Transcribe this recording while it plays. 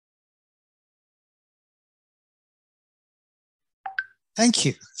Thank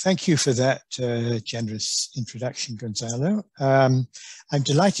you. Thank you for that generous introduction, Gonzalo. I'm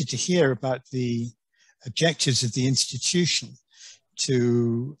delighted to hear about the objectives of the institution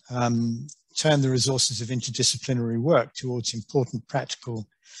to turn the resources of interdisciplinary work towards important practical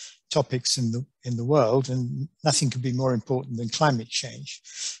topics in the world, and nothing could be more important than climate change.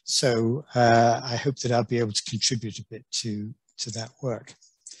 So I hope that I'll be able to contribute a bit to that work.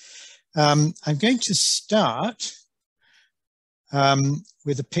 I'm going to start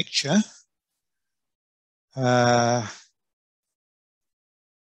with a picture. A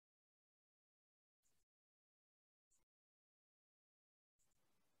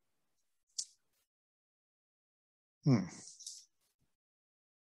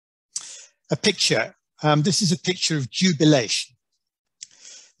picture. This is a picture of jubilation.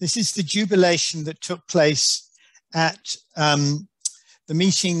 This is the jubilation that took place at the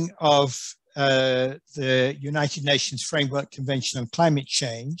meeting of the United Nations Framework Convention on Climate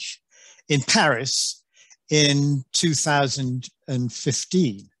Change in Paris in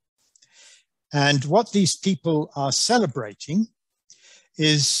 2015. And what these people are celebrating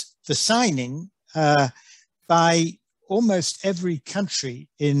is the signing by almost every country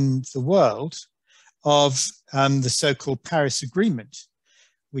in the world of the so-called Paris Agreement,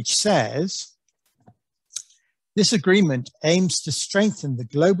 which says, this agreement aims to strengthen the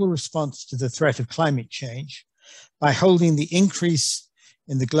global response to the threat of climate change by holding the increase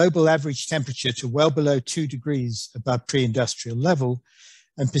in the global average temperature to well below 2 degrees above pre-industrial level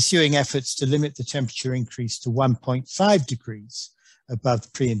and pursuing efforts to limit the temperature increase to 1.5 degrees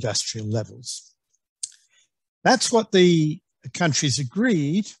above pre-industrial levels. That's what the countries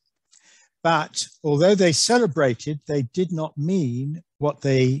agreed, but although they celebrated, they did not mean what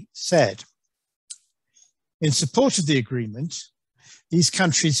they said. In support of the agreement, these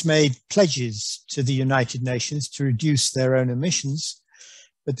countries made pledges to the United Nations to reduce their own emissions,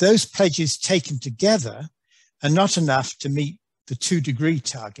 but those pledges taken together are not enough to meet the 2-degree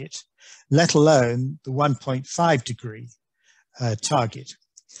target, let alone the 1.5 degree target.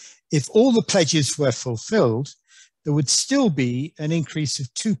 If all the pledges were fulfilled, there would still be an increase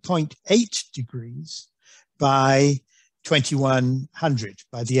of 2.8 degrees by 2100,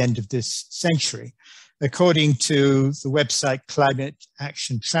 by the end of this century, according to the website Climate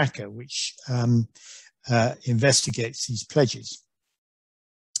Action Tracker, which investigates these pledges.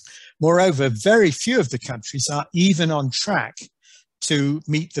 Moreover, very few of the countries are even on track to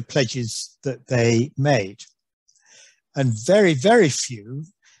meet the pledges that they made. And very, very few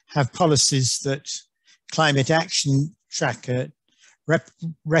have policies that Climate Action Tracker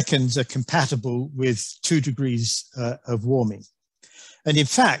reckons are compatible with 2 degrees of warming. And in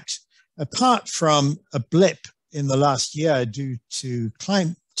fact, apart from a blip in the last year due to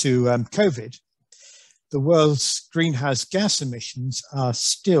COVID, the world's greenhouse gas emissions are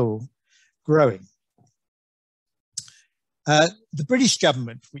still growing. The British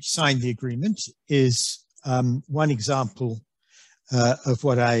government, which signed the agreement, is one example of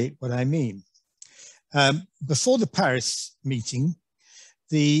what I mean. Before the Paris meeting,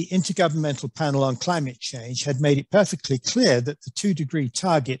 the Intergovernmental Panel on Climate Change had made it perfectly clear that the 2-degree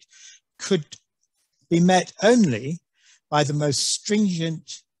target could be met only by the most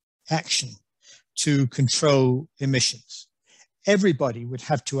stringent action to control emissions. Everybody would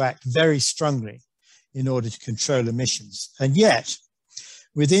have to act very strongly in order to control emissions. And yet,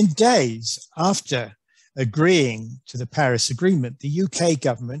 within days after agreeing to the Paris Agreement, the UK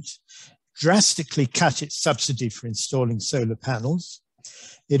government drastically cut its subsidy for installing solar panels.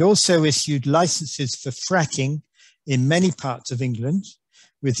 It also issued licenses for fracking in many parts of England,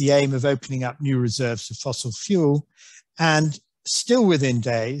 with the aim of opening up new reserves of fossil fuel. And still within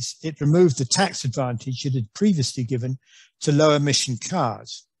days, it removed the tax advantage it had previously given to low emission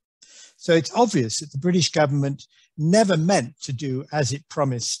cars. So it's obvious that the British government never meant to do as it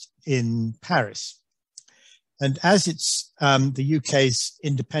promised in Paris. And as it's the UK's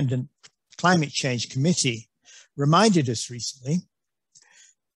Independent Climate Change Committee reminded us recently,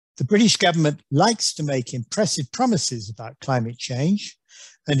 the British government likes to make impressive promises about climate change,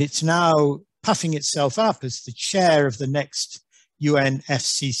 and it's now puffing itself up as the chair of the next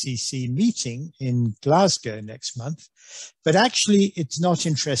UNFCCC meeting in Glasgow next month, but actually it's not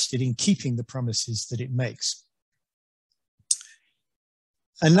interested in keeping the promises that it makes.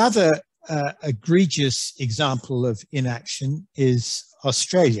 Another egregious example of inaction is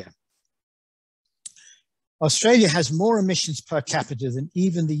Australia. Australia has more emissions per capita than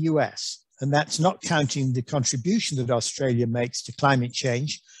even the US, and that's not counting the contribution that Australia makes to climate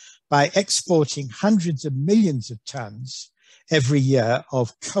change by exporting hundreds of millions of tons every year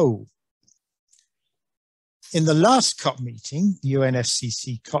of coal. In the last COP meeting, the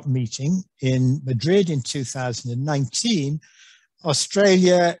UNFCCC COP meeting in Madrid in 2019,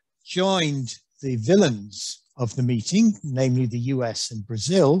 Australia joined the villains of the meeting, namely the US and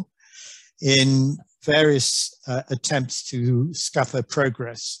Brazil, in various attempts to scupper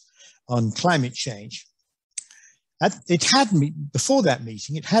progress on climate change. Before that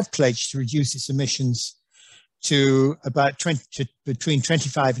meeting, it had pledged to reduce its emissions to about between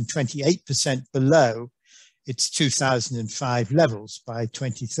 25 and 28% below its 2005 levels by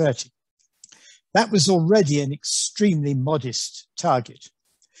 2030. That was already an extremely modest target.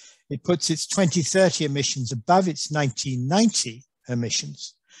 It puts its 2030 emissions above its 1990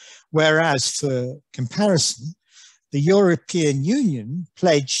 emissions, whereas for comparison, the European Union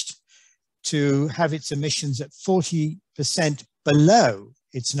pledged to have its emissions at 40% below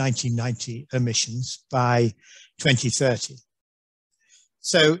its 1990 emissions by 2030.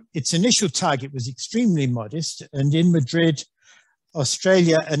 So its initial target was extremely modest, and in Madrid,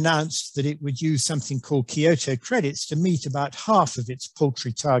 Australia announced that it would use something called Kyoto credits to meet about half of its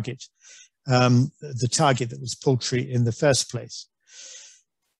paltry target, the target that was paltry in the first place.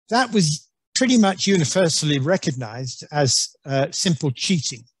 That was pretty much universally recognized as simple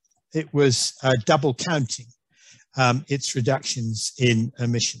cheating. It was double counting its reductions in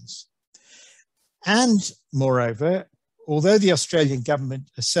emissions. And moreover, although the Australian government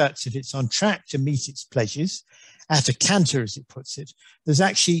asserts that it's on track to meet its pledges, at a canter, as it puts it, there's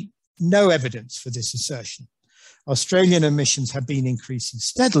actually no evidence for this assertion. Australian emissions have been increasing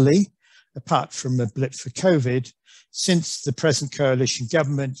steadily, apart from a blip for COVID, since the present coalition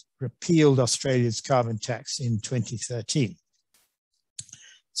government repealed Australia's carbon tax in 2013.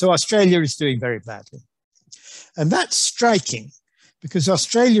 So Australia is doing very badly. And that's striking because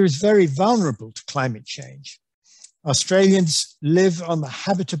Australia is very vulnerable to climate change. Australians live on the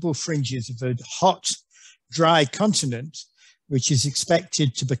habitable fringes of a hot, dry continent, which is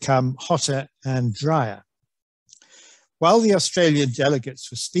expected to become hotter and drier. While the Australian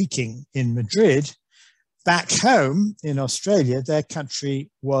delegates were speaking in Madrid, back home in Australia, their country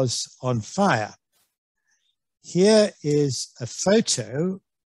was on fire. Here is a photo.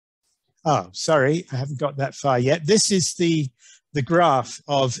 Oh, sorry, I haven't got that far yet. This is the graph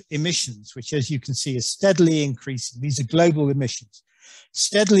of emissions, which, as you can see, is steadily increasing. These are global emissions,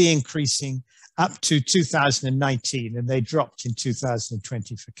 steadily increasing up to 2019, and they dropped in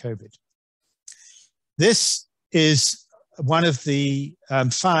 2020 for COVID. This is one of the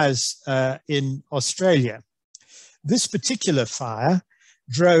fires in Australia. This particular fire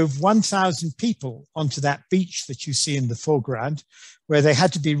drove 1,000 people onto that beach that you see in the foreground, where they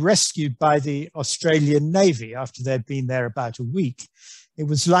had to be rescued by the Australian Navy after they'd been there about a week. It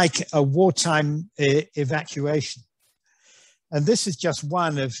was like a wartime evacuation. And this is just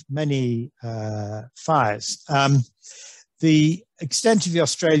one of many fires. The extent of the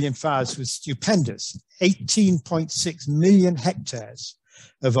Australian fires was stupendous. 18.6 million hectares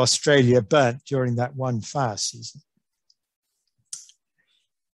of Australia burnt during that one fire season.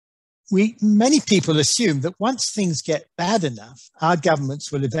 Many people assume that once things get bad enough, our governments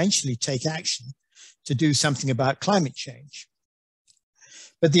will eventually take action to do something about climate change.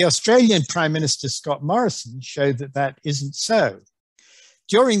 But the Australian Prime Minister, Scott Morrison, showed that that isn't so.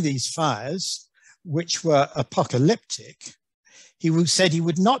 During these fires, which were apocalyptic, he said he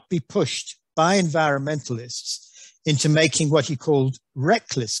would not be pushed by environmentalists into making what he called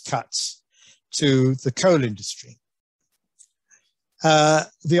reckless cuts to the coal industry.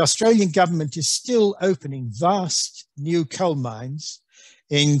 The Australian government is still opening vast new coal mines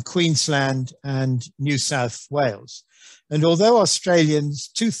in Queensland and New South Wales. And although Australians,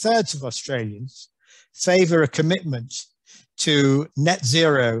 2/3 of Australians, favour a commitment to net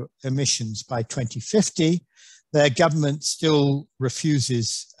zero emissions by 2050, their government still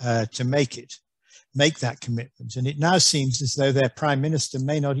refuses to make that commitment. And it now seems as though their Prime Minister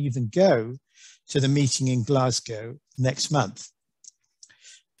may not even go to the meeting in Glasgow next month.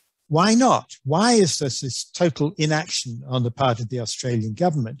 Why not? Why is there this total inaction on the part of the Australian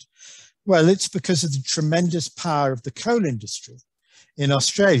government? Well, it's because of the tremendous power of the coal industry in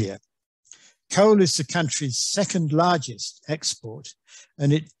Australia. Coal is the country's second largest export,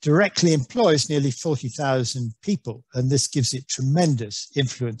 and it directly employs nearly 40,000 people, and this gives it tremendous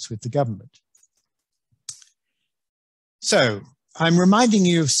influence with the government. So I'm reminding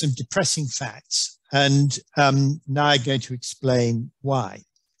you of some depressing facts, and now I'm going to explain why.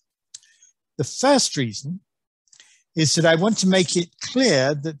 The first reason is that I want to make it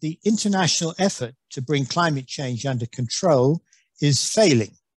clear that the international effort to bring climate change under control is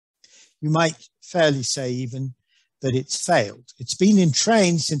failing. You might fairly say even that it's failed. It's been in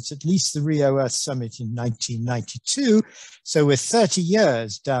train since at least the Rio Earth Summit in 1992, so we're 30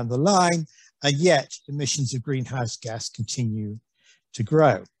 years down the line, and yet emissions of greenhouse gas continue to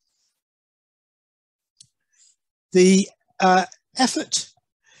grow. The effort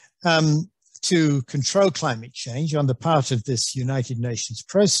to control climate change on the part of this United Nations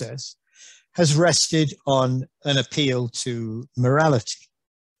process has rested on an appeal to morality.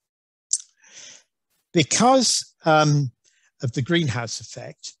 Because of the greenhouse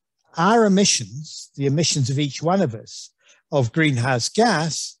effect, our emissions, the emissions of each one of us of greenhouse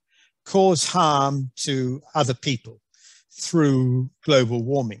gas, cause harm to other people through global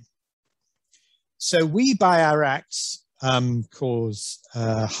warming. So we, by our acts, cause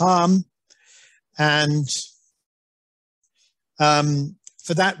harm, and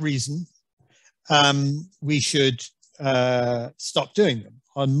for that reason, we should stop doing them.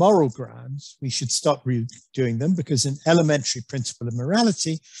 On moral grounds, we should stop doing them because an elementary principle of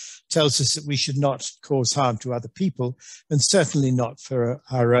morality tells us that we should not cause harm to other people, and certainly not for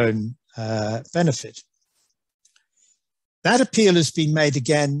our own benefit. That appeal has been made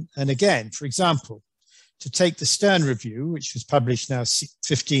again and again. For example, to take the Stern Review, which was published now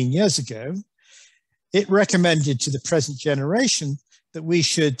 15 years ago, it recommended to the present generation that we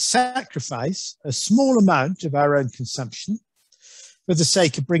should sacrifice a small amount of our own consumption for the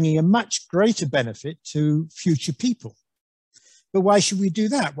sake of bringing a much greater benefit to future people. But why should we do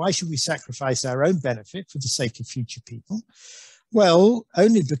that? Why should we sacrifice our own benefit for the sake of future people? Well,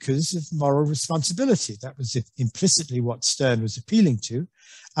 only because of moral responsibility. That was implicitly what Stern was appealing to,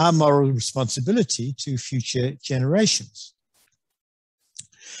 our moral responsibility to future generations.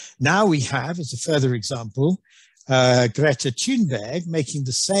 Now we have, as a further example, Greta Thunberg making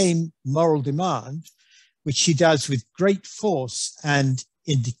the same moral demand, which she does with great force and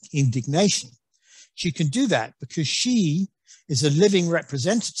indignation. She can do that because she is a living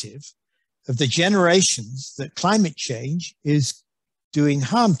representative of the generations that climate change is doing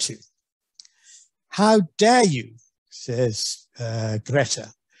harm to. How dare you, says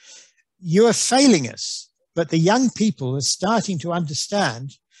Greta. You are failing us, but the young people are starting to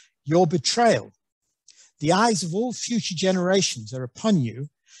understand your betrayal. The eyes of all future generations are upon you,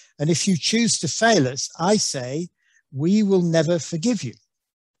 and if you choose to fail us, I say, we will never forgive you.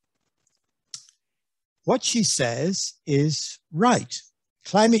 What she says is right.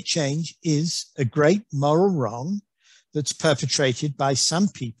 Climate change is a great moral wrong that's perpetrated by some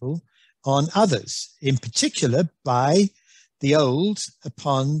people on others, in particular by the old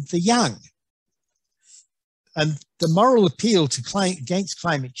upon the young. And the moral appeal to against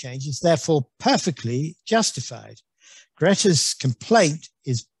climate change is therefore perfectly justified. Greta's complaint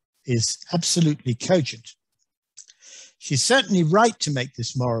is absolutely cogent. She's certainly right to make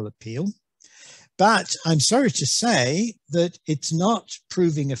this moral appeal, but I'm sorry to say that it's not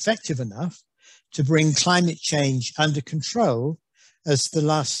proving effective enough to bring climate change under control, as the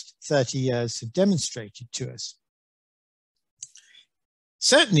last 30 years have demonstrated to us.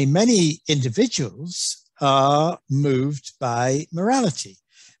 Certainly, many individuals are moved by morality.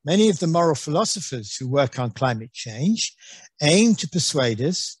 Many of the moral philosophers who work on climate change aim to persuade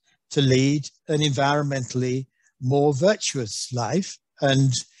us to lead an environmentally more virtuous life,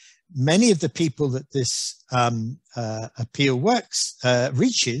 and many of the people that this appeal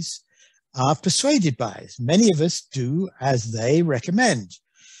reaches are persuaded by it. Many of us do as they recommend.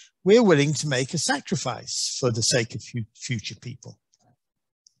 We're willing to make a sacrifice for the sake of future people.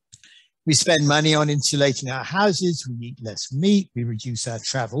 We spend money on insulating our houses, we eat less meat, we reduce our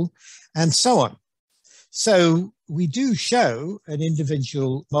travel, and so on. So we do show an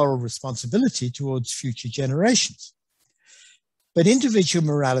individual moral responsibility towards future generations. But individual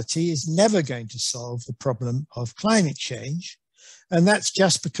morality is never going to solve the problem of climate change. And that's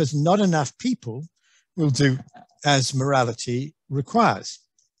just because not enough people will do as morality requires.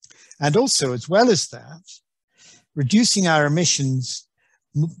 And also, as well as that, reducing our emissions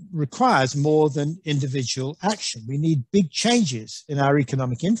requires more than individual action. We need big changes in our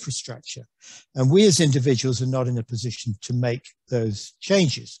economic infrastructure, and we as individuals are not in a position to make those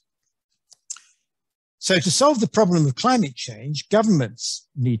changes. So to solve the problem of climate change, governments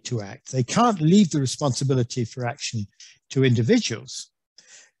need to act. They can't leave the responsibility for action to individuals.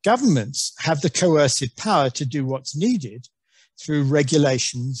 Governments have the coercive power to do what's needed through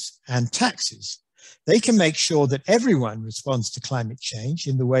regulations and taxes. They can make sure that everyone responds to climate change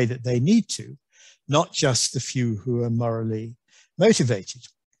in the way that they need to, not just the few who are morally motivated.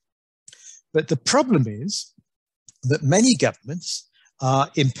 But the problem is that many governments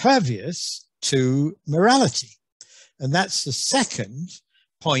are impervious to morality. And that's the second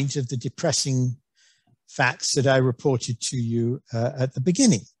point of the depressing facts that I reported to you at the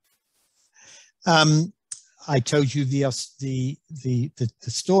beginning. I told you the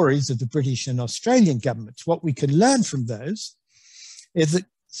stories of the British and Australian governments. What we can learn from those is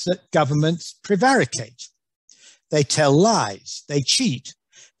that governments prevaricate. They tell lies, they cheat,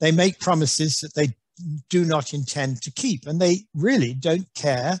 they make promises that they do not intend to keep, and they really don't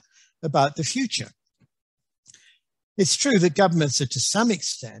care about the future. It's true that governments are to some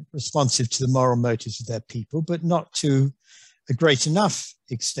extent responsive to the moral motives of their people, but not to a great enough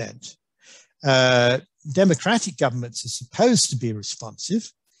extent. Democratic governments are supposed to be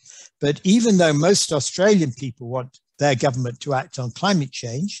responsive, but even though most Australian people want their government to act on climate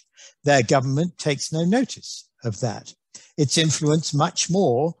change, their government takes no notice of that. It's influenced much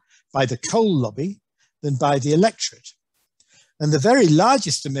more by the coal lobby than by the electorate. And the very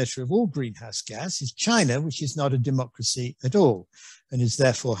largest emitter of all greenhouse gas is China, which is not a democracy at all, and is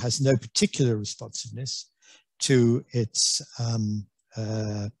therefore has no particular responsiveness to its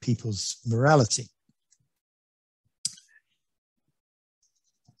people's morality.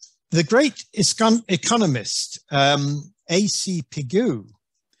 The great economist A.C. Pigou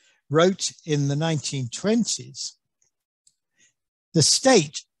wrote in the 1920s, "The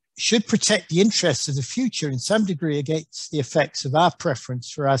state should protect the interests of the future in some degree against the effects of our preference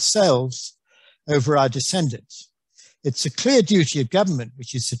for ourselves over our descendants. It's a clear duty of government,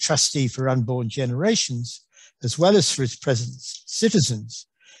 which is the trustee for unborn generations, as well as for its present citizens,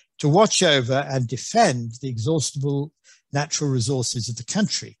 to watch over and defend the exhaustible natural resources of the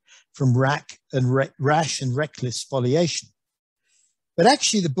country from rash and reckless spoliation." But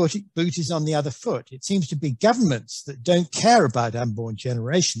actually the boot is on the other foot. It seems to be governments that don't care about unborn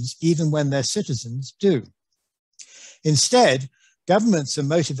generations, even when their citizens do. Instead, governments are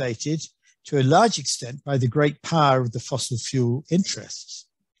motivated to a large extent by the great power of the fossil fuel interests.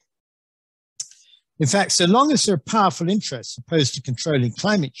 In fact, so long as there are powerful interests opposed to controlling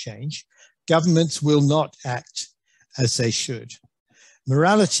climate change, governments will not act as they should.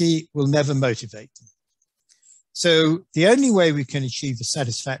 Morality will never motivate them. So the only way we can achieve a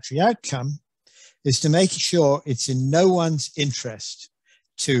satisfactory outcome is to make sure it's in no one's interest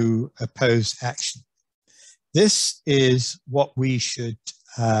to oppose action. This is what we should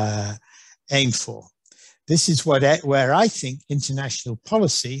aim for. This is where I think international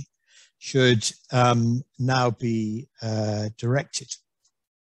policy should now be directed.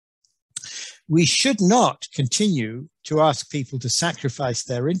 We should not continue to ask people to sacrifice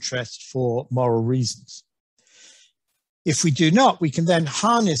their interest for moral reasons. If we do not, we can then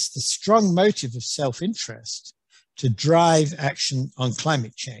harness the strong motive of self-interest to drive action on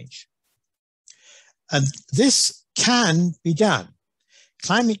climate change. And this can be done.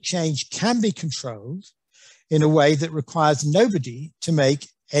 Climate change can be controlled in a way that requires nobody to make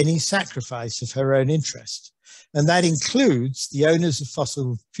any sacrifice of her own interest. And that includes the owners of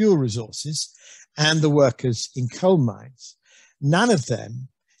fossil fuel resources and the workers in coal mines. None of them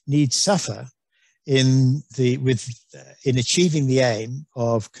need suffer in achieving the aim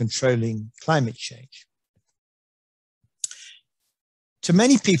of controlling climate change. To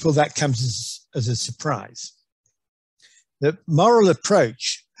many people, that comes as a surprise. The moral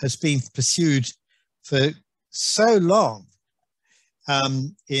approach has been pursued for so long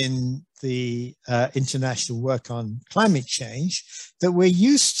in the international work on climate change that we're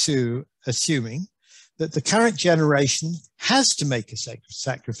used to assuming that the current generation has to make a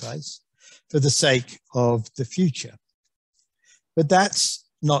sacrifice for the sake of the future. But that's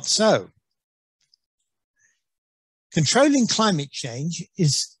not so. Controlling climate change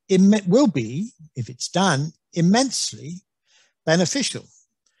will be, if it's done, immensely beneficial.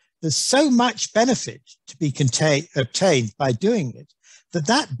 There's so much benefit to be obtained by doing it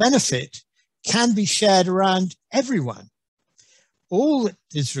that benefit can be shared around everyone. All that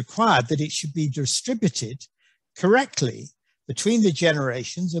is required that it should be distributed correctly between the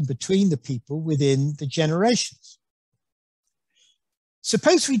generations and between the people within the generations.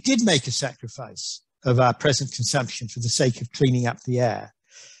 Suppose we did make a sacrifice of our present consumption for the sake of cleaning up the air,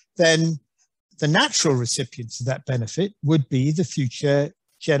 then the natural recipients of that benefit would be the future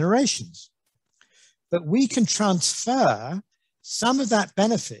generations. But we can transfer some of that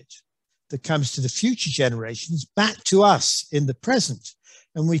benefit that comes to the future generations back to us in the present,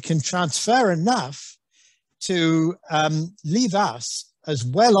 and we can transfer enough to leave us as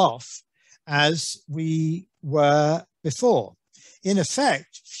well off as we were before. In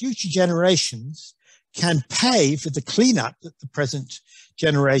effect, future generations can pay for the cleanup that the present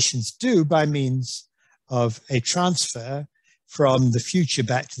generations do by means of a transfer from the future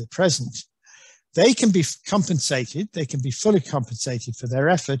back to the present. they can be compensated, they can be fully compensated for their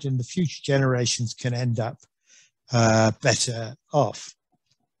effort, and the future generations can end up better off.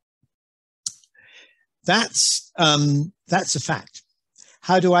 That's a fact.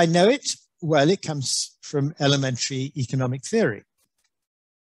 How do I know it? Well, it comes from elementary economic theory.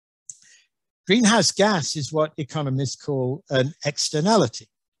 Greenhouse gas is what economists call an externality.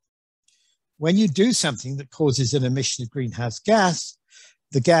 When you do something that causes an emission of greenhouse gas,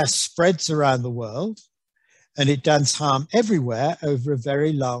 the gas spreads around the world and it does harm everywhere over a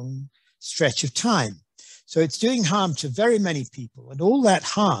very long stretch of time. So it's doing harm to very many people, and all that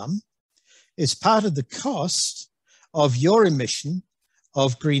harm is part of the cost of your emission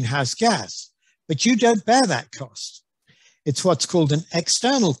of greenhouse gas. But you don't bear that cost. It's what's called an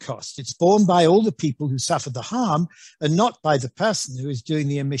external cost. It's borne by all the people who suffer the harm and not by the person who is doing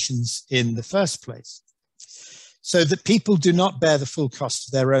the emissions in the first place. So that people do not bear the full cost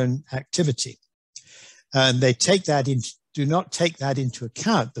of their own activity. And they do not take that into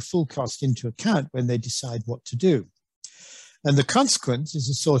account, the full cost into account when they decide what to do. And the consequence is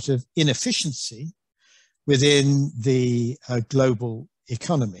a sort of inefficiency within the global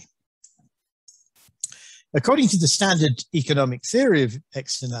economy. According to the standard economic theory of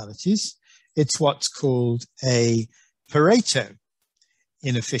externalities, it's what's called a Pareto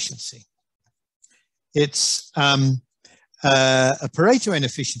inefficiency. It's a Pareto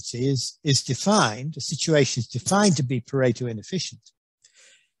inefficiency is defined, a situation is defined to be Pareto inefficient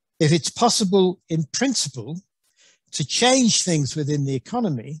if it's possible in principle to change things within the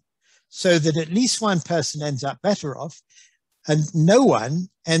economy so that at least one person ends up better off and no one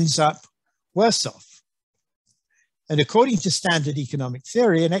ends up worse off. And according to standard economic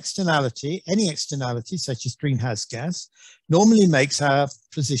theory, an externality, any externality such as greenhouse gas, normally makes our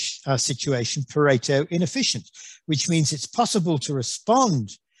situation Pareto inefficient, which means it's possible to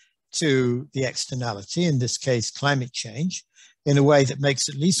respond to the externality, in this case, climate change, in a way that makes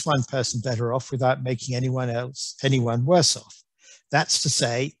at least one person better off without making anyone worse off. That's to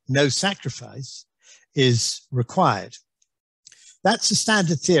say, no sacrifice is required. That's a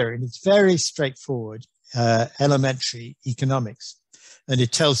standard theory, and it's very straightforward. Elementary economics, and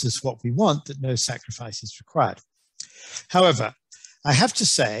it tells us what we want, that no sacrifice is required. However, I have to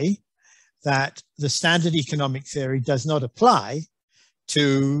say that the standard economic theory does not apply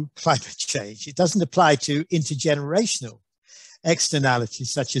to climate change. It doesn't apply to intergenerational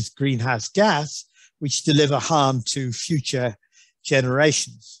externalities such as greenhouse gas, which deliver harm to future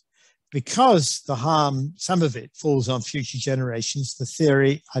generations. Because the harm, some of it falls on future generations, the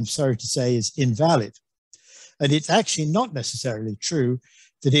theory, I'm sorry to say, is invalid. And it's actually not necessarily true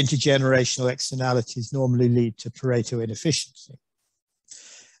that intergenerational externalities normally lead to Pareto inefficiency.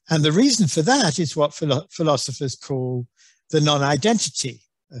 And the reason for that is what philosophers call the non-identity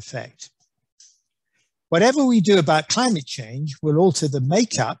effect. Whatever we do about climate change will alter the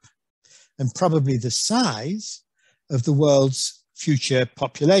makeup and probably the size of the world's future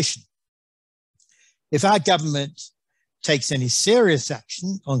population. If our government takes any serious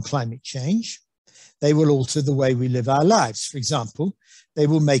action on climate change, they will alter the way we live our lives. For example, they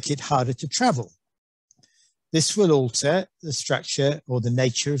will make it harder to travel. This will alter the structure or the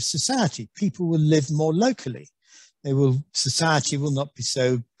nature of society. People will live more locally. Society will not be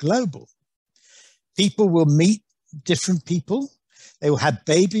so global. People will meet different people. They will have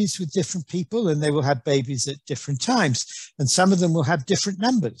babies with different people, and they will have babies at different times. And some of them will have different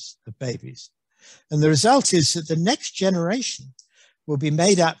numbers of babies. And the result is that the next generation will be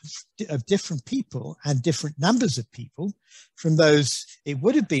made up of different people and different numbers of people from those it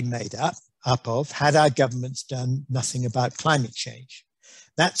would have been made up of had our governments done nothing about climate change.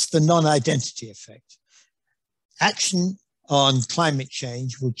 That's the non-identity effect. Action on climate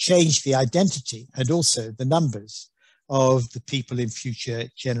change will change the identity and also the numbers of the people in future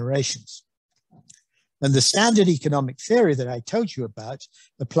generations. And the standard economic theory that I told you about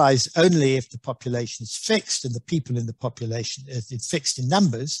applies only if the population is fixed and the people in the population is fixed in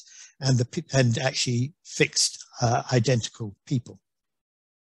numbers and actually fixed identical people.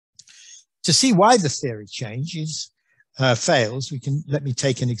 To see why the theory fails, let me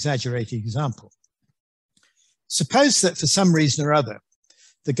take an exaggerated example. Suppose that for some reason or other,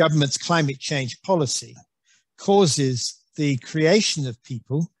 the government's climate change policy causes the creation of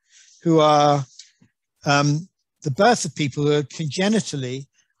people who are the birth of people who are congenitally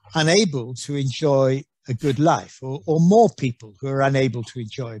unable to enjoy a good life, or more people who are unable to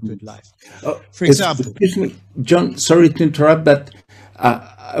enjoy a good life. For example, excuse me, John, sorry to interrupt, but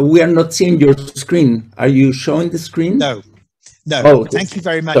we are not seeing your screen. Are you showing the screen? No, No, Oh, thank you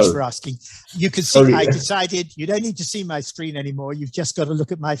very much sorry. for asking. You can see, Sorry. I decided you don't need to see my screen anymore. You've just got to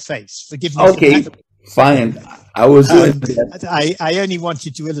look at my face. Forgive me for Okay, that. fine. I was doing that. I only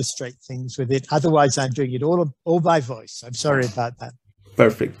wanted to illustrate things with it. Otherwise, I'm doing it all by voice. I'm sorry about that.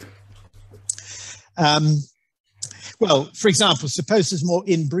 Perfect. Well, for example, suppose there's more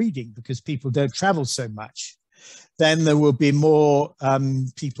inbreeding because people don't travel so much. Then there will be more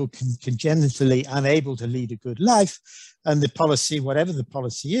people congenitally unable to lead a good life. And the policy, whatever the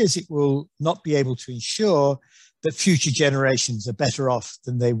policy is, it will not be able to ensure that future generations are better off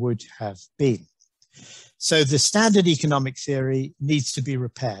than they would have been. So the standard economic theory needs to be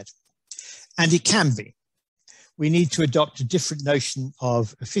repaired. And it can be. We need to adopt a different notion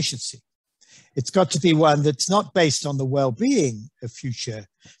of efficiency. It's got to be one that's not based on the well-being of future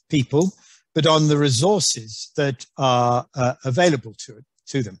people, but on the resources that are available to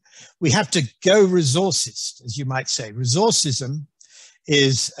them. We have to go resourcist, as you might say. Resourcism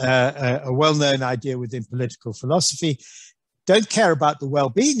is a well-known idea within political philosophy. Don't care about the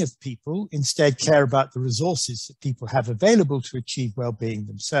well-being of people, instead care about the resources that people have available to achieve well-being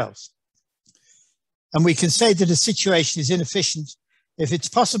themselves. And we can say that a situation is inefficient if it's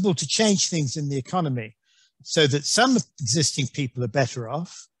possible to change things in the economy so that some existing people are better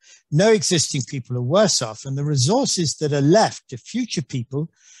off, no existing people are worse off, and the resources that are left to future people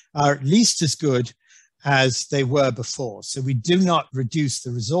are at least as good as they were before. So we do not reduce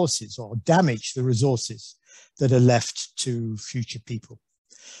the resources or damage the resources that are left to future people.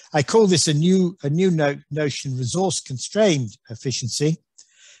 I call this a new notion, resource-constrained efficiency,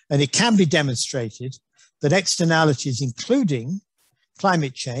 and it can be demonstrated that externalities, including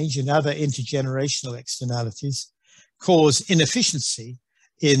climate change and other intergenerational externalities, cause inefficiency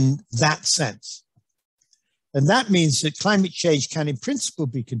in that sense. And that means that climate change can in principle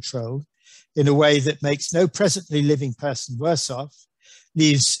be controlled in a way that makes no presently living person worse off,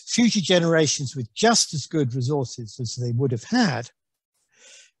 leaves future generations with just as good resources as they would have had.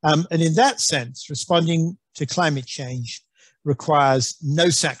 And in that sense, responding to climate change requires no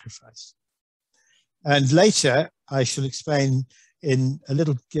sacrifice. And later, I shall explain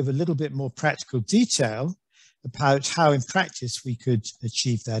give a little bit more practical detail about how in practice we could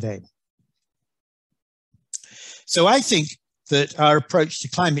achieve that aim. So I think that our approach to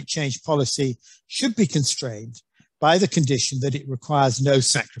climate change policy should be constrained by the condition that it requires no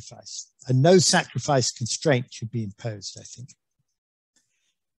sacrifice. A no sacrifice constraint should be imposed, I think.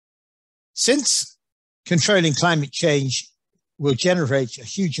 Since controlling climate change will generate a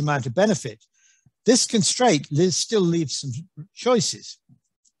huge amount of benefit, this constraint still leaves some choices.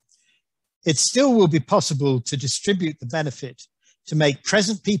 It still will be possible to distribute the benefit to make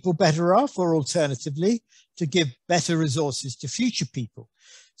present people better off, or alternatively, to give better resources to future people.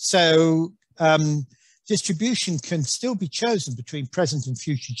 So distribution can still be chosen between present and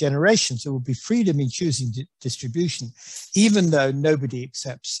future generations. There will be freedom in choosing distribution, even though nobody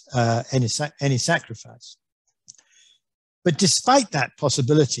accepts any sacrifice. But despite that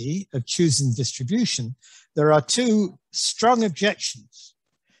possibility of choosing distribution, there are two strong objections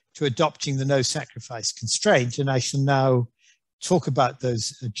to adopting the no sacrifice constraint, and I shall now talk about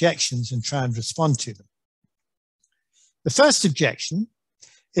those objections and try and respond to them. The first objection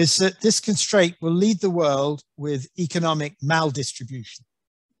is that this constraint will lead the world with economic maldistribution.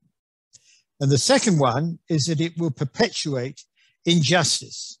 And the second one is that it will perpetuate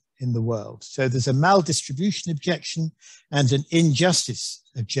injustice in the world. So there's a maldistribution objection and an injustice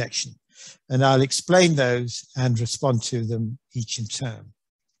objection. And I'll explain those and respond to them each in turn.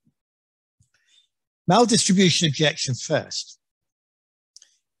 Maldistribution objection first.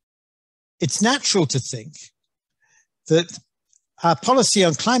 It's natural to think that our policy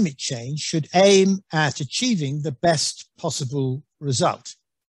on climate change should aim at achieving the best possible result.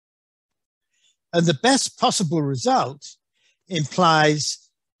 And the best possible result implies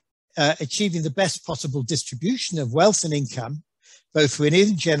achieving the best possible distribution of wealth and income, both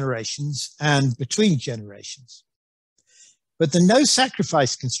within generations and between generations. But the no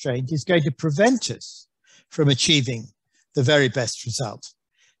sacrifice constraint is going to prevent us from achieving the very best result.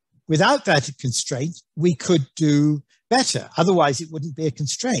 Without that constraint, we could do better. Otherwise, it wouldn't be a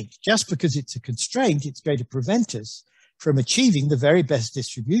constraint. Just because it's a constraint, it's going to prevent us from achieving the very best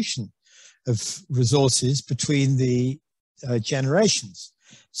distribution of resources between the generations.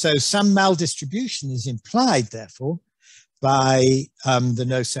 So some maldistribution is implied, therefore, by the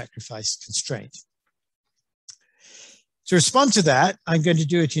no sacrifice constraint. To respond to that, I'm going to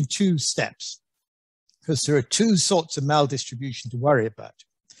do it in two steps, because there are two sorts of maldistribution to worry about: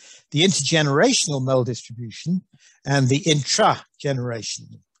 the intergenerational maldistribution and the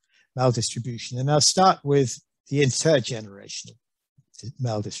intra-generational maldistribution. And I'll start with the intergenerational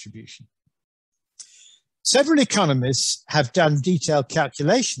maldistribution. Several economists have done detailed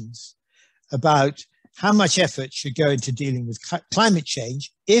calculations about how much effort should go into dealing with climate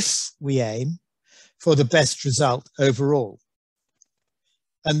change if we aim for the best result overall.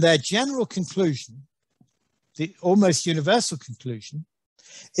 And their general conclusion, the almost universal conclusion,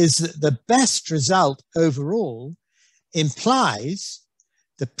 is that the best result overall implies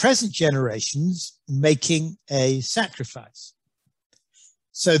the present generations making a sacrifice.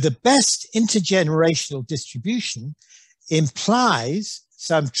 So the best intergenerational distribution implies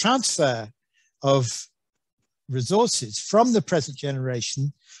some transfer of resources from the present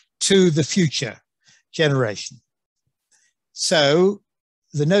generation to the future generation. So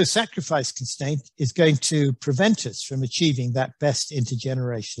the no sacrifice constraint is going to prevent us from achieving that best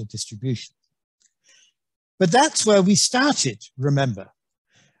intergenerational distribution. But that's where we started, remember.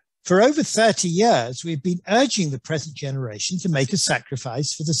 For over 30 years, we've been urging the present generation to make a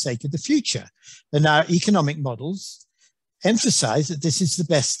sacrifice for the sake of the future. And our economic models emphasize that this is the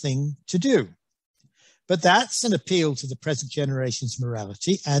best thing to do. But that's an appeal to the present generation's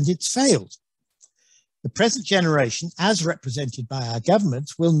morality, and it's failed. The present generation, as represented by our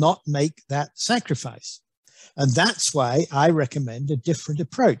governments, will not make that sacrifice. And that's why I recommend a different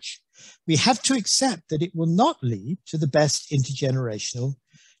approach. We have to accept that it will not lead to the best intergenerational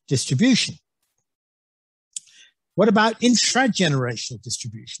distribution. What about intragenerational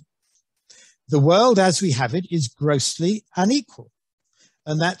distribution? The world as we have it is grossly unequal,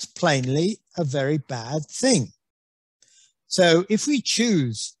 and that's plainly a very bad thing. So if we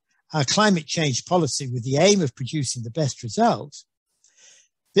choose our climate change policy with the aim of producing the best result,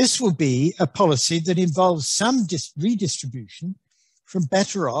 this will be a policy that involves some redistribution from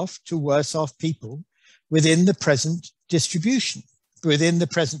better off to worse off people within the present distribution, within the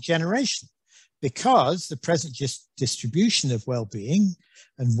present generation, because the present distribution of well-being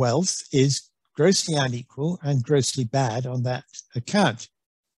and wealth is grossly unequal and grossly bad on that account.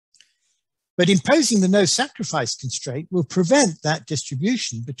 But imposing the no sacrifice constraint will prevent that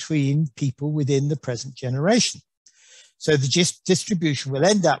distribution between people within the present generation. So the distribution will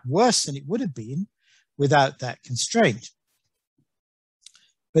end up worse than it would have been without that constraint.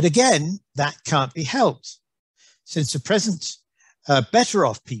 But again, that can't be helped, since the present better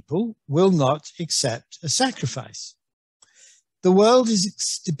off people will not accept a sacrifice. The world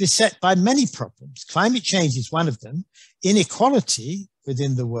is beset by many problems. Climate change is one of them. Inequality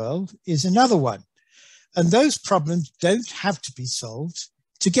within the world is another one. And those problems don't have to be solved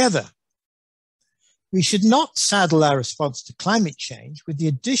together. We should not saddle our response to climate change with the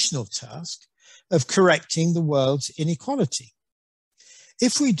additional task of correcting the world's inequality.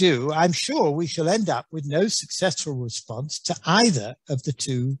 If we do, I'm sure we shall end up with no successful response to either of the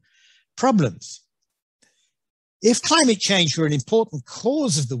two problems. If climate change were an important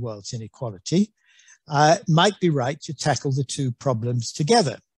cause of the world's inequality, it might be right to tackle the two problems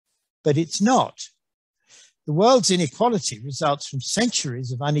together, but it's not. The world's inequality results from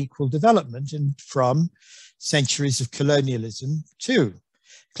centuries of unequal development and from centuries of colonialism too.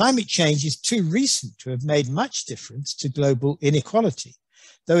 Climate change is too recent to have made much difference to global inequality.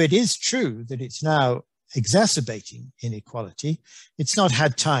 Though it is true that it's now exacerbating inequality, it's not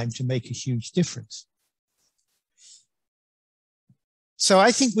had time to make a huge difference. So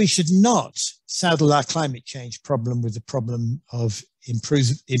I think we should not saddle our climate change problem with the problem of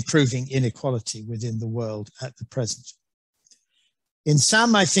improving inequality within the world at the present. In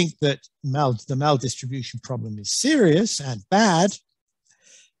sum, I think that the maldistribution problem is serious and bad,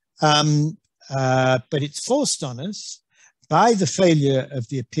 but it's forced on us by the failure of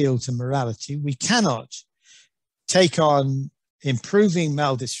the appeal to morality. We cannot take on improving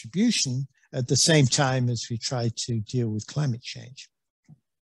maldistribution at the same time as we try to deal with climate change.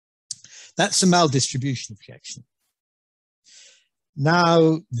 That's a maldistribution objection.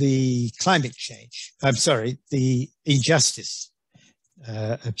 Now, the injustice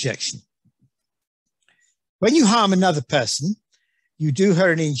objection. When you harm another person, you do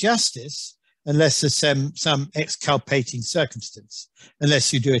her an injustice unless there's some exculpating circumstance,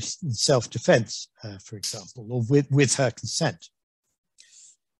 unless you do it in self-defense, for example, or with her consent.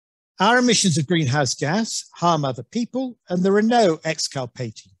 Our emissions of greenhouse gas harm other people, and there are no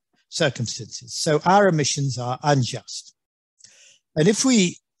exculpating circumstances. So our emissions are unjust. And if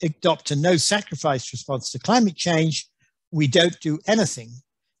we adopt a no sacrifice response to climate change, we don't do anything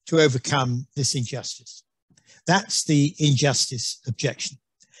to overcome this injustice. That's the injustice objection.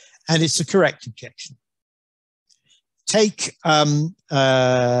 And it's a correct objection. Take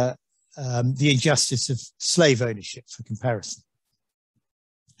the injustice of slave ownership for comparison.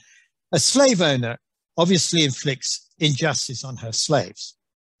 A slave owner obviously inflicts injustice on her slaves.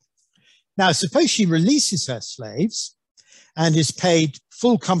 Now, suppose she releases her slaves and is paid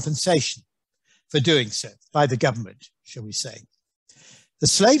full compensation for doing so by the government, shall we say. The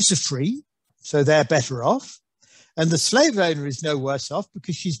slaves are free, so they're better off, and the slave owner is no worse off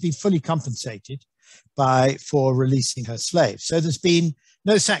because she's been fully compensated for releasing her slaves. So there's been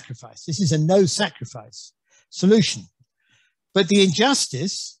no sacrifice. This is a no sacrifice solution. But the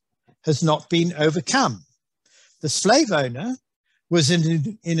injustice has not been overcome. The slave owner was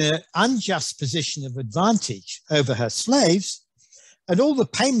in an unjust position of advantage over her slaves, and all the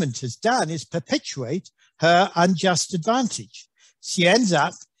payment has done is perpetuate her unjust advantage. She ends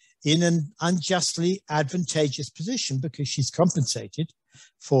up in an unjustly advantageous position because she's compensated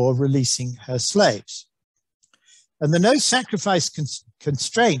for releasing her slaves. And the no sacrifice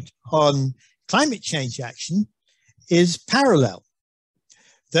constraint on climate change action is parallel.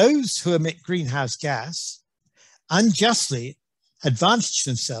 Those who emit greenhouse gas unjustly advantage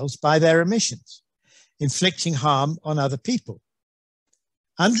themselves by their emissions, inflicting harm on other people.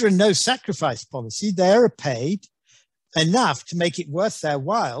 Under a no sacrifice policy, they are paid enough to make it worth their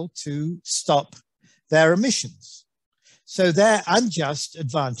while to stop their emissions. So their unjust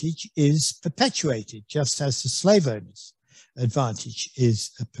advantage is perpetuated, just as the slave owner's advantage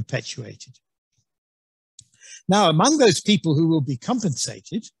is perpetuated. Now, among those people who will be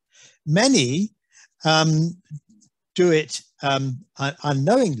compensated, many do it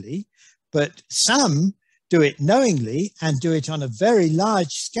unknowingly, but some do it knowingly and do it on a very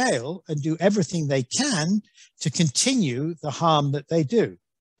large scale and do everything they can to continue the harm that they do.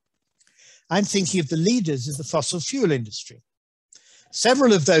 I'm thinking of the leaders of the fossil fuel industry.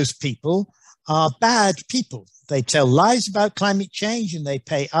 Several of those people are bad people. They tell lies about climate change and they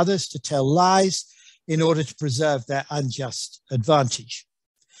pay others to tell lies in order to preserve their unjust advantage.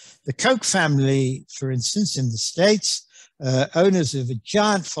 The Koch family, for instance, in the States, owners of a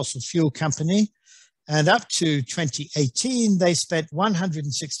giant fossil fuel company, and up to 2018, they spent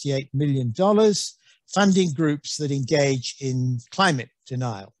 $168 million funding groups that engage in climate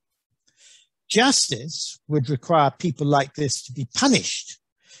denial. Justice would require people like this to be punished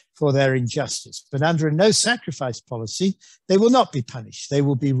for their injustice, but under a no-sacrifice policy, they will not be punished, they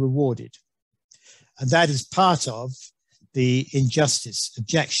will be rewarded. And that is part of the injustice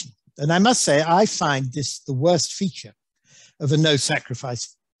objection. And I must say, I find this the worst feature of a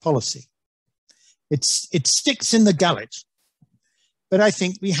no-sacrifice policy. It sticks in the gullet, but I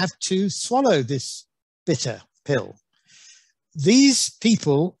think we have to swallow this bitter pill. These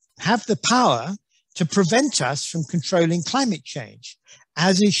people have the power to prevent us from controlling climate change,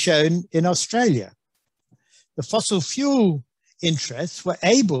 as is shown in Australia. The fossil fuel interests were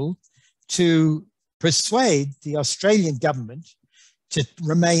able to persuade the Australian government to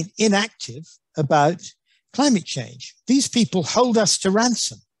remain inactive about climate change. These people hold us to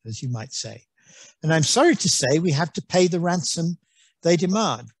ransom, as you might say. And I'm sorry to say we have to pay the ransom they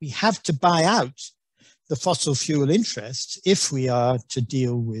demand. We have to buy out the fossil fuel interests if we are to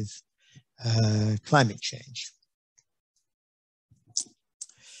deal with climate change.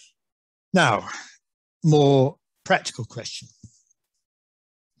 Now, more practical question.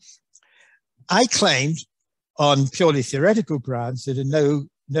 I claimed on purely theoretical grounds that a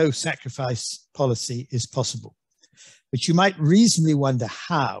no sacrifice policy is possible, but you might reasonably wonder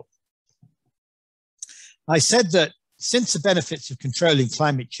how. I said that since the benefits of controlling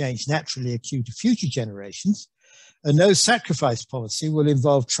climate change naturally accrue to future generations, a no sacrifice policy will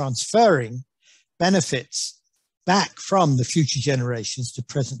involve transferring benefits back from the future generations to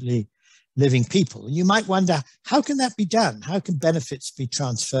presently living people. And you might wonder, how can that be done? How can benefits be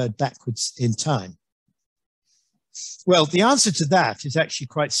transferred backwards in time? Well, the answer to that is actually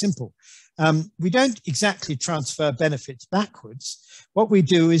quite simple. We don't exactly transfer benefits backwards. What we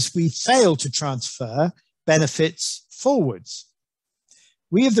do is we fail to transfer benefits forwards.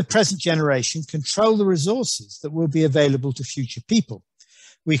 We of the present generation control the resources that will be available to future people.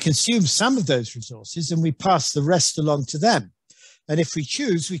 We consume some of those resources and we pass the rest along to them. And if we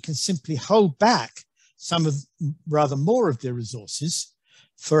choose, we can simply hold back some of, rather more of the resources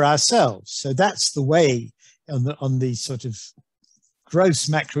for ourselves. So that's the way on the sort of gross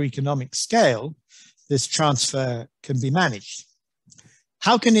macroeconomic scale, this transfer can be managed.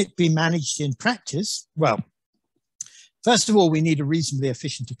 How can it be managed in practice? Well, first of all, we need a reasonably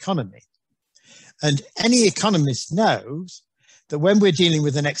efficient economy. And any economist knows that when we're dealing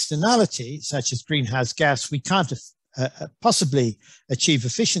with an externality, such as greenhouse gas, we can't possibly achieve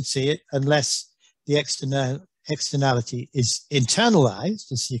efficiency unless the externality is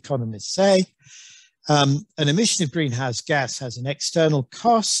internalized, as the economists say. An emission of greenhouse gas has an external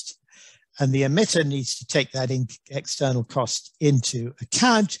cost, and the emitter needs to take that external cost into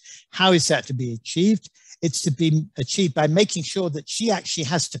account. How is that to be achieved? It's to be achieved by making sure that she actually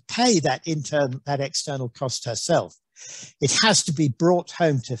has to pay that external cost herself. It has to be brought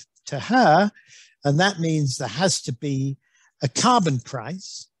home to her, and that means there has to be a carbon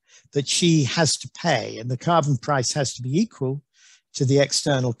price that she has to pay, and the carbon price has to be equal to the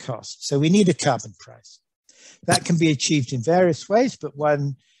external cost. So we need a carbon price. That can be achieved in various ways, but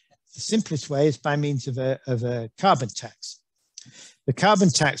the simplest way is by means of a carbon tax. The carbon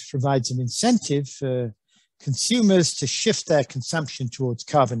tax provides an incentive for consumers to shift their consumption towards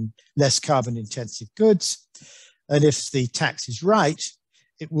less carbon intensive goods. And if the tax is right,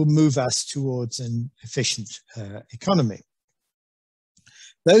 it will move us towards an efficient economy.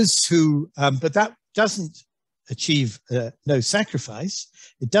 But that doesn't achieve no sacrifice.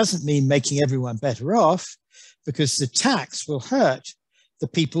 It doesn't mean making everyone better off, because the tax will hurt the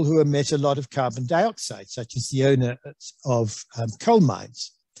people who emit a lot of carbon dioxide, such as the owners of coal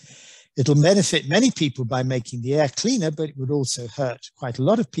mines. It'll benefit many people by making the air cleaner, but it would also hurt quite a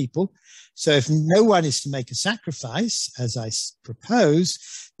lot of people. So if no one is to make a sacrifice, as I propose,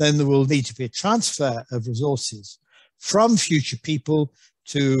 then there will need to be a transfer of resources from future people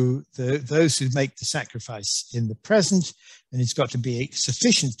to those who make the sacrifice in the present, and it's got to be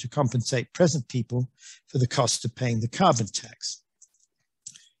sufficient to compensate present people for the cost of paying the carbon tax.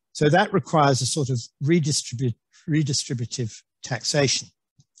 So that requires a sort of redistributive taxation.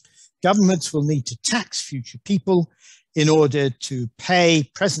 Governments will need to tax future people in order to pay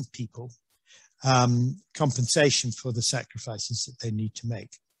present people compensation for the sacrifices that they need to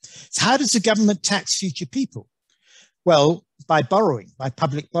make. So how does the government tax future people? Well, by borrowing, by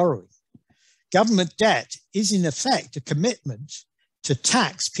public borrowing. Government debt is in effect a commitment to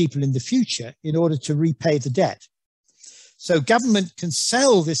tax people in the future in order to repay the debt. So government can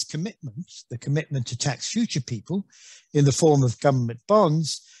sell this commitment, the commitment to tax future people, in the form of government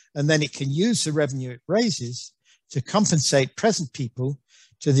bonds, and then it can use the revenue it raises to compensate present people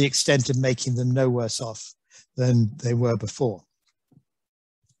to the extent of making them no worse off than they were before.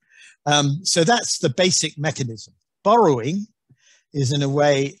 So that's the basic mechanism. Borrowing is in a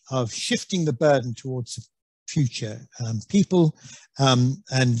way of shifting the burden towards future people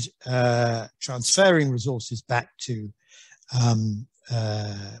and transferring resources back to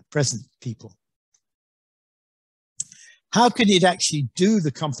present people. How can it actually do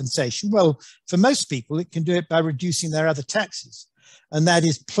the compensation? Well, for most people, it can do it by reducing their other taxes. And that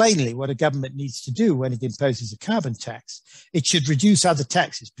is plainly what a government needs to do when it imposes a carbon tax. It should reduce other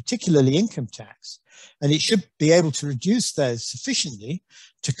taxes, particularly income tax, and it should be able to reduce those sufficiently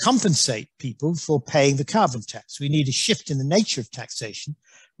to compensate people for paying the carbon tax. We need a shift in the nature of taxation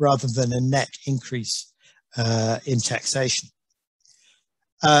rather than a net increase in taxation.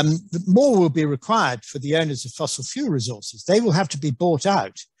 More will be required for the owners of fossil fuel resources. They will have to be bought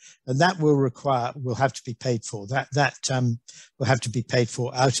out, and that will have to be paid for. That will have to be paid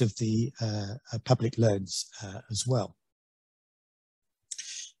for out of the public loans as well.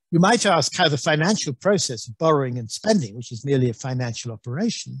 You might ask how the financial process of borrowing and spending, which is merely a financial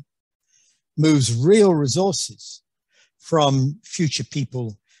operation, moves real resources from future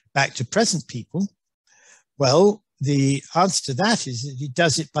people back to present people. Well, the answer to that is that it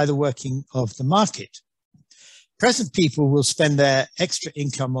does it by the working of the market. Present people will spend their extra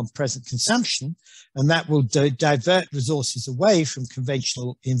income on present consumption, and that will divert resources away from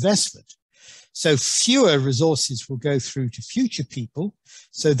conventional investment. So fewer resources will go through to future people,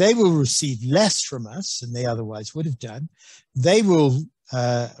 so they will receive less from us than they otherwise would have done. They will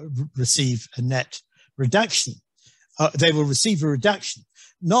receive a net reduction. They will receive a reduction,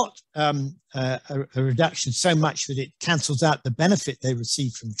 not a reduction so much that it cancels out the benefit they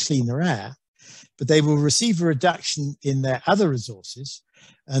receive from cleaner air, but they will receive a reduction in their other resources,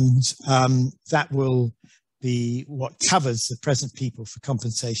 and that will be what covers the present people for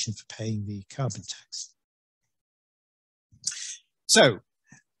compensation for paying the carbon tax. So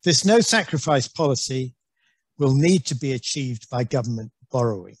this no sacrifice policy will need to be achieved by government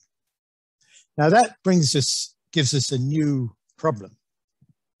borrowing. Now that gives us a new problem.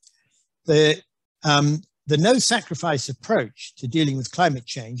 The no sacrifice approach to dealing with climate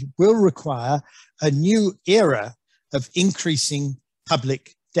change will require a new era of increasing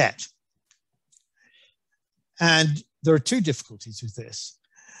public debt. And there are two difficulties with this.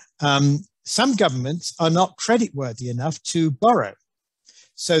 Some governments are not creditworthy enough to borrow,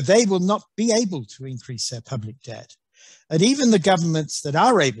 so they will not be able to increase their public debt. And even the governments that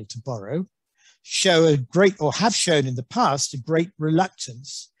are able to borrow have shown in the past a great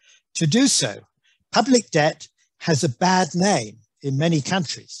reluctance to do so. Public debt has a bad name in many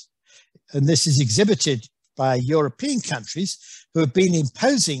countries. and this is exhibited by European countries who have been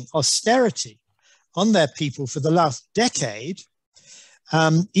imposing austerity on their people for the last decade,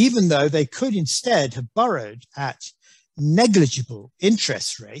 even though they could instead have borrowed at negligible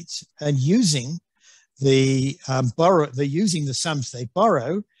interest rates and using the sums they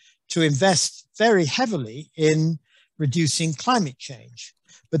borrow to invest very heavily in reducing climate change.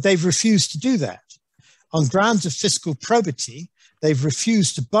 But they've refused to do that. On grounds of fiscal probity, they've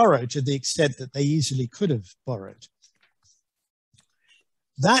refused to borrow to the extent that they easily could have borrowed.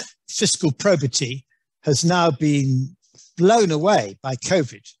 That fiscal probity has now been blown away by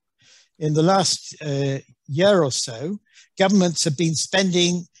COVID. In the last year or so, governments have been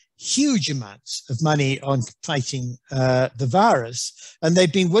spending huge amounts of money on fighting the virus, and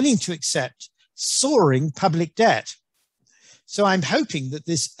they've been willing to accept soaring public debt. So I'm hoping that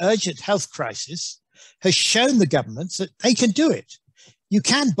this urgent health crisis has shown the governments that they can do it. You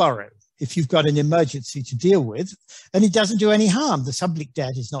can borrow if you've got an emergency to deal with, and it doesn't do any harm. The public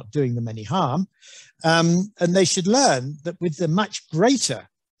debt is not doing them any harm. And they should learn that with the much greater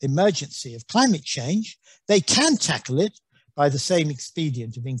emergency of climate change, they can tackle it by the same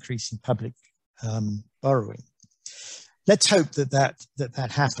expedient of increasing public borrowing. Let's hope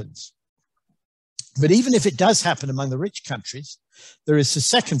that happens. But even if it does happen among the rich countries, there is a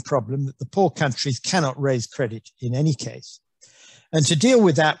second problem that the poor countries cannot raise credit in any case. And to deal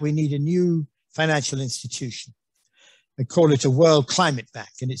with that, we need a new financial institution. I call it a World Climate Bank,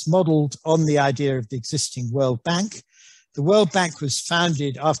 and it's modeled on the idea of the existing World Bank. The World Bank was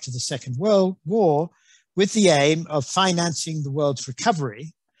founded after the Second World War with the aim of financing the world's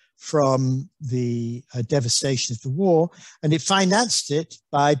recovery from the devastation of the war, and it financed it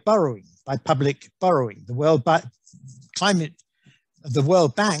by borrowing, by public borrowing. The World Bank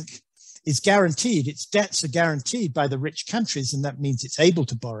is guaranteed, its debts are guaranteed by the rich countries, and that means it's able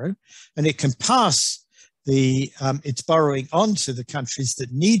to borrow, and it can pass its borrowing on to the countries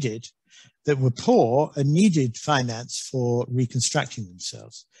that were poor and needed finance for reconstructing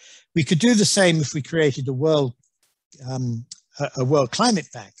themselves. We could do the same if we created a World Climate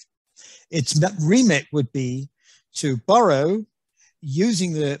Bank. Its remit would be to borrow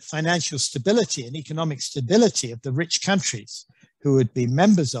using the financial stability and economic stability of the rich countries who would be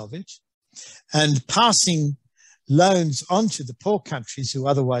members of it, and passing loans on to the poor countries who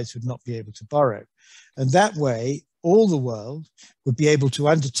otherwise would not be able to borrow. And that way, all the world would be able to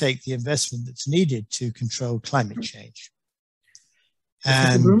undertake the investment that's needed to control climate change.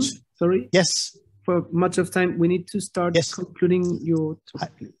 And Broome, sorry? Yes? For much of time, we need to start concluding your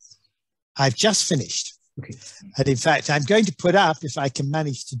talk, please. I've just finished. Okay. And in fact, I'm going to put up, if I can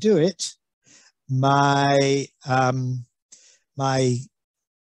manage to do it, my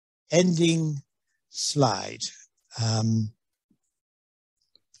ending slide.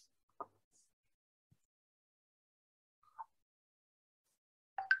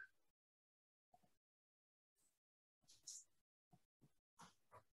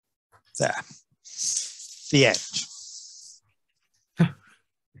 There. The end.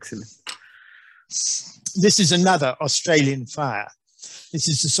 Excellent. This is another Australian fire. This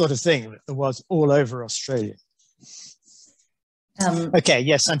is the sort of thing that there was all over Australia. Okay,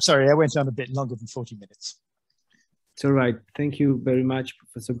 yes, I'm sorry. I went on a bit longer than 40 minutes. It's all right. Thank you very much,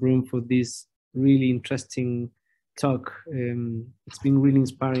 Professor Broome, for this really interesting talk. It's been really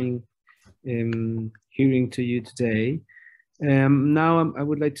inspiring hearing to you today. Now I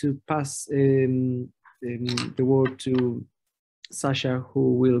would like to pass the word to Sasha,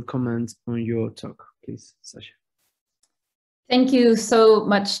 who will comment on your talk. Please, Sasha. Thank you so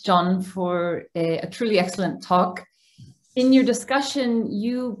much, John, for a truly excellent talk. In your discussion,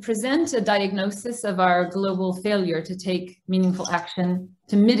 you present a diagnosis of our global failure to take meaningful action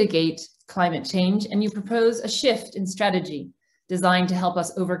to mitigate climate change, and you propose a shift in strategy designed to help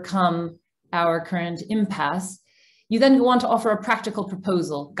us overcome our current impasse. You then go on to offer a practical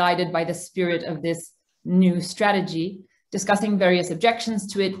proposal guided by the spirit of this new strategy, discussing various objections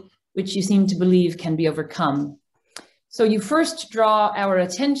to it, which you seem to believe can be overcome. So you first draw our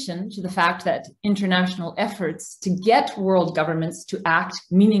attention to the fact that international efforts to get world governments to act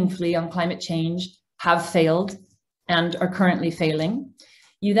meaningfully on climate change have failed and are currently failing.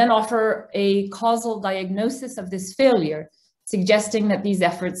 You then offer a causal diagnosis of this failure, suggesting that these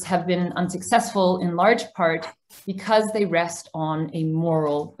efforts have been unsuccessful in large part because they rest on a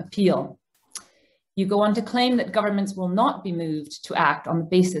moral appeal. You go on to claim that governments will not be moved to act on the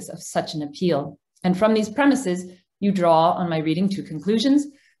basis of such an appeal. And from these premises, you draw on my reading two conclusions.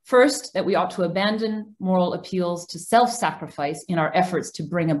 First, that we ought to abandon moral appeals to self-sacrifice in our efforts to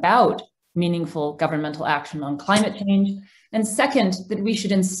bring about meaningful governmental action on climate change. And second, that we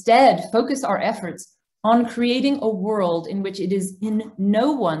should instead focus our efforts on creating a world in which it is in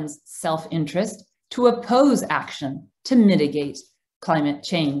no one's self-interest to oppose action to mitigate climate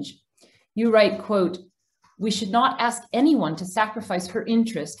change. You write, quote, "We should not ask anyone to sacrifice her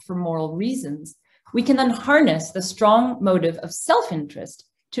interest for moral reasons. We can then harness the strong motive of self-interest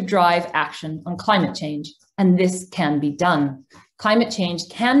to drive action on climate change, and this can be done. Climate change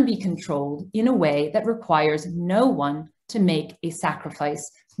can be controlled in a way that requires no one to make a sacrifice,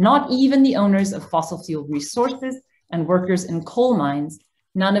 not even the owners of fossil fuel resources and workers in coal mines.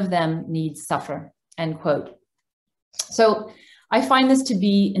 None of them need suffer," end quote. So I find this to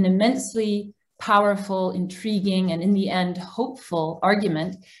be an immensely powerful, intriguing, and in the end, hopeful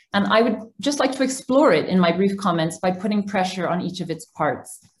argument. And I would just like to explore it in my brief comments by putting pressure on each of its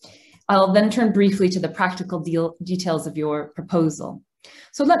parts. I'll then turn briefly to the practical details of your proposal.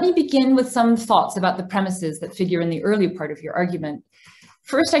 So let me begin with some thoughts about the premises that figure in the early part of your argument.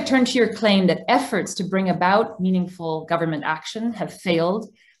 First, I turn to your claim that efforts to bring about meaningful government action have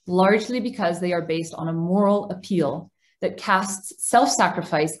failed, largely because they are based on a moral appeal that casts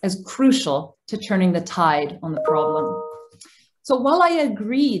self-sacrifice as crucial to turning the tide on the problem. So while I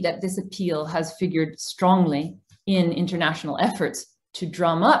agree that this appeal has figured strongly in international efforts to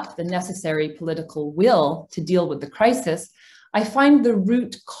drum up the necessary political will to deal with the crisis, I find the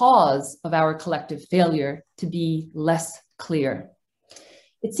root cause of our collective failure to be less clear.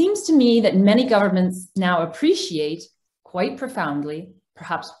 It seems to me that many governments now appreciate quite profoundly,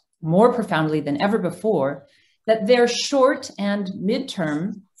 perhaps more profoundly than ever before, that their short and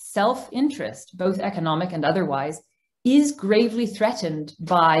midterm self-interest, both economic and otherwise, is gravely threatened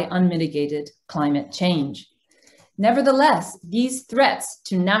by unmitigated climate change. Nevertheless, these threats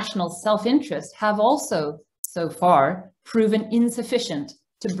to national self-interest have also, so far, proven insufficient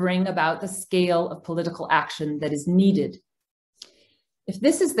to bring about the scale of political action that is needed. If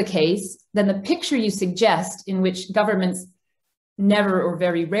this is the case, then the picture you suggest, in which governments never or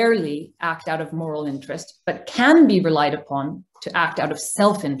very rarely act out of moral interest, but can be relied upon to act out of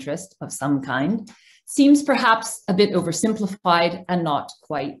self-interest of some kind, seems perhaps a bit oversimplified and not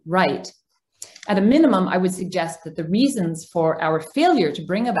quite right. At a minimum, I would suggest that the reasons for our failure to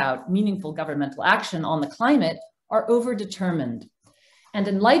bring about meaningful governmental action on the climate are overdetermined. And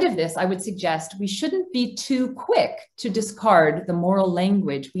in light of this, I would suggest we shouldn't be too quick to discard the moral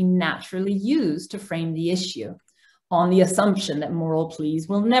language we naturally use to frame the issue, on the assumption that moral pleas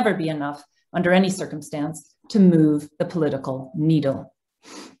will never be enough under any circumstance to move the political needle.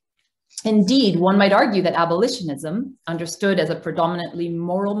 Indeed, one might argue that abolitionism, understood as a predominantly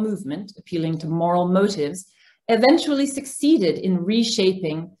moral movement appealing to moral motives, eventually succeeded in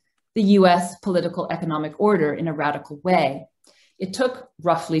reshaping the US political economic order in a radical way. It took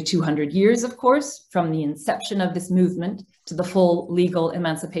roughly 200 years, of course, from the inception of this movement to the full legal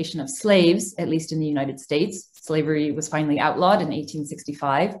emancipation of slaves, at least in the United States. Slavery was finally outlawed in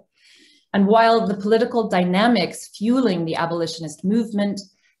 1865. And while the political dynamics fueling the abolitionist movement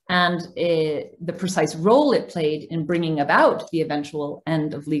and the precise role it played in bringing about the eventual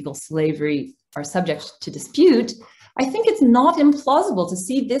end of legal slavery are subject to dispute, I think it's not implausible to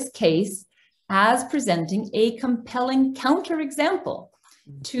see this case as presenting a compelling counterexample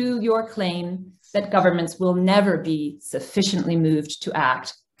to your claim that governments will never be sufficiently moved to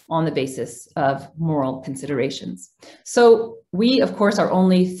act on the basis of moral considerations. So we, of course, are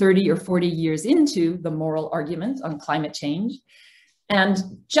only 30 or 40 years into the moral argument on climate change. And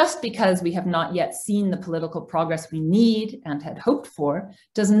just because we have not yet seen the political progress we need and had hoped for,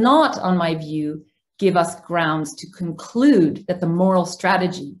 does not, on my view, give us grounds to conclude that the moral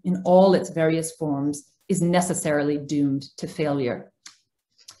strategy in all its various forms is necessarily doomed to failure.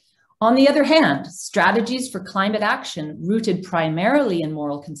 On the other hand, strategies for climate action rooted primarily in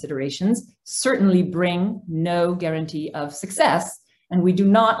moral considerations certainly bring no guarantee of success, and we do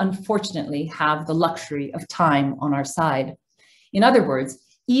not, unfortunately, have the luxury of time on our side. In other words,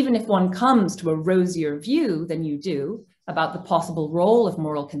 even if one comes to a rosier view than you do about the possible role of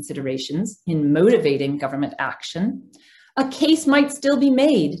moral considerations in motivating government action, a case might still be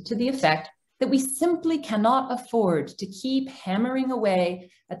made to the effect that we simply cannot afford to keep hammering away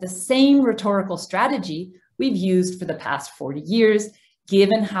at the same rhetorical strategy we've used for the past 40 years,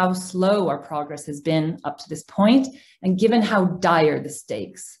 given how slow our progress has been up to this point, and given how dire the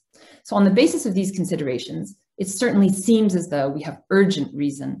stakes. So on the basis of these considerations, it certainly seems as though we have urgent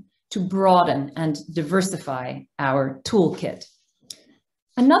reason to broaden and diversify our toolkit.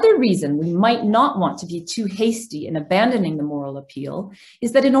 Another reason we might not want to be too hasty in abandoning the moral appeal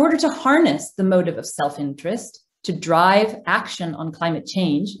is that in order to harness the motive of self-interest to drive action on climate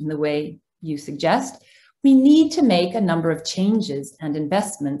change in the way you suggest, we need to make a number of changes and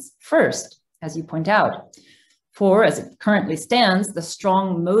investments first, as you point out. For, as it currently stands, the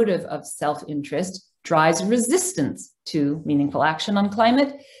strong motive of self-interest drives resistance to meaningful action on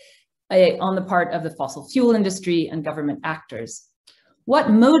climate on the part of the fossil fuel industry and government actors. What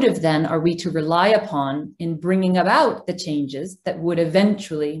motive then are we to rely upon in bringing about the changes that would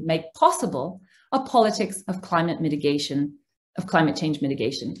eventually make possible a politics of climate mitigation, of climate change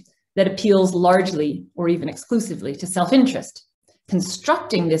mitigation, that appeals largely or even exclusively to self-interest?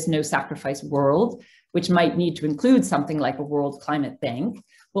 Constructing this no-sacrifice world, which might need to include something like a World Climate Bank,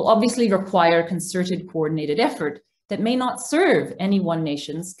 will obviously require concerted, coordinated effort that may not serve any one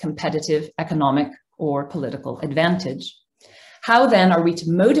nation's competitive, economic, or political advantage. How then are we to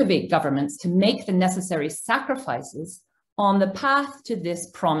motivate governments to make the necessary sacrifices on the path to this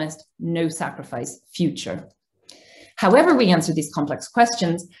promised no-sacrifice future? However we answer these complex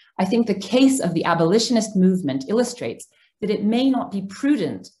questions, I think the case of the abolitionist movement illustrates that it may not be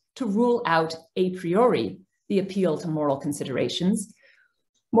prudent to rule out a priori the appeal to moral considerations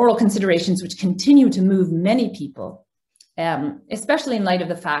which continue to move many people, especially in light of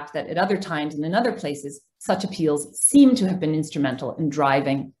the fact that at other times and in other places, such appeals seem to have been instrumental in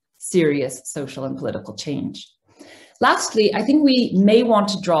driving serious social and political change. Lastly, I think we may want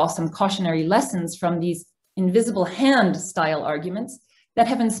to draw some cautionary lessons from these invisible hand style arguments that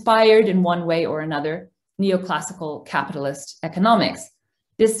have inspired in one way or another neoclassical capitalist economics.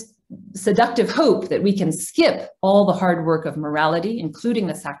 This seductive hope that we can skip all the hard work of morality, including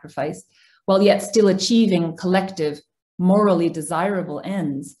the sacrifice, while yet still achieving collective, morally desirable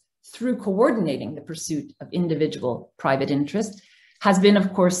ends through coordinating the pursuit of individual private interest, has been,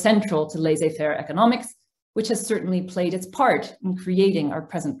 of course, central to laissez-faire economics, which has certainly played its part in creating our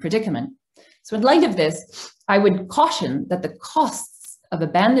present predicament. So in light of this, I would caution that the costs of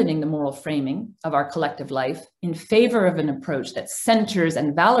abandoning the moral framing of our collective life in favor of an approach that centers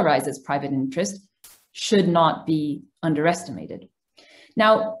and valorizes private interest should not be underestimated.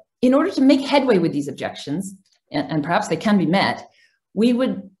 Now, in order to make headway with these objections, and perhaps they can be met, we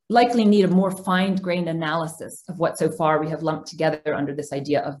would likely need a more fine-grained analysis of what so far we have lumped together under this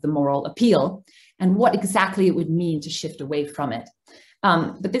idea of the moral appeal and what exactly it would mean to shift away from it.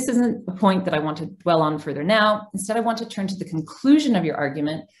 But this isn't a point that I want to dwell on further now. Instead, I want to turn to the conclusion of your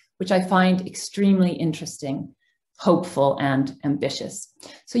argument, which I find extremely interesting, hopeful, and ambitious.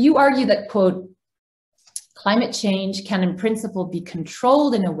 So you argue that, quote, climate change can in principle be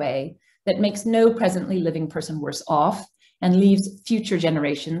controlled in a way that makes no presently living person worse off and leaves future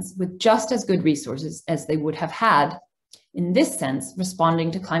generations with just as good resources as they would have had. In this sense,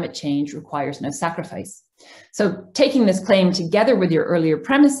 responding to climate change requires no sacrifice. So taking this claim together with your earlier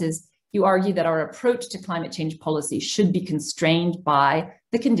premises, you argue that our approach to climate change policy should be constrained by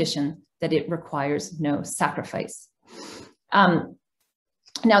the condition that it requires no sacrifice.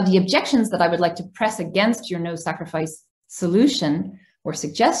 Now, the objections that I would like to press against your no sacrifice solution or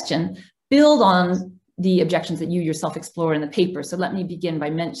suggestion build on the objections that you yourself explore in the paper. So let me begin by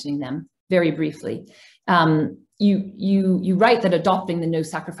mentioning them very briefly. You write that adopting the no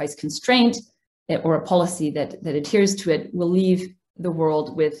sacrifice constraint or a policy that adheres to it will leave the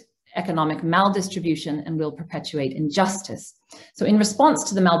world with economic maldistribution and will perpetuate injustice. So in response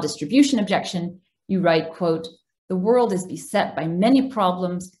to the maldistribution objection, you write, quote, the world is beset by many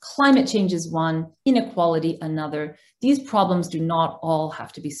problems. Climate change is one, inequality another. These problems do not all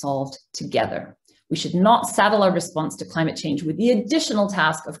have to be solved together. We should not saddle our response to climate change with the additional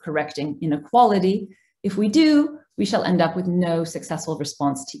task of correcting inequality. If we do, we shall end up with no successful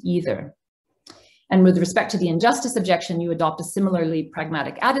response to either. And with respect to the injustice objection, you adopt a similarly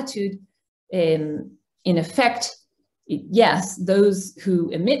pragmatic attitude. In effect, yes, those who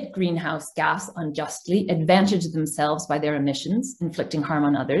emit greenhouse gas unjustly advantage themselves by their emissions, inflicting harm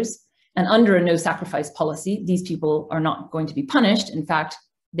on others. And under a no sacrifice policy, these people are not going to be punished. In fact,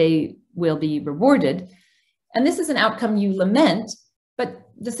 they will be rewarded. And this is an outcome you lament, but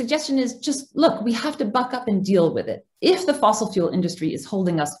the suggestion is just, look, we have to buck up and deal with it. If the fossil fuel industry is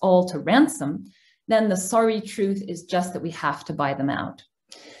holding us all to ransom, then the sorry truth is just that we have to buy them out.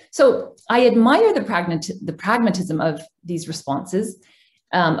 So I admire the pragmatism of these responses,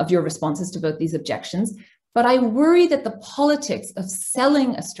 of your responses to both these objections, but I worry that the politics of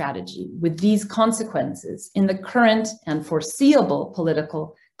selling a strategy with these consequences in the current and foreseeable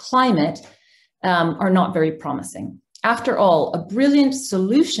political climate are not very promising. After all, a brilliant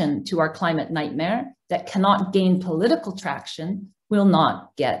solution to our climate nightmare that cannot gain political traction will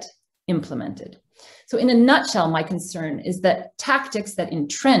not get implemented. So in a nutshell, my concern is that tactics that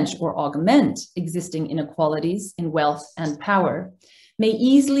entrench or augment existing inequalities in wealth and power may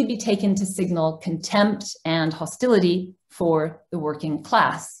easily be taken to signal contempt and hostility for the working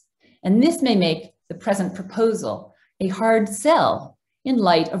class. And this may make the present proposal a hard sell in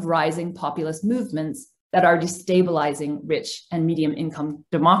light of rising populist movements that are destabilizing rich and medium income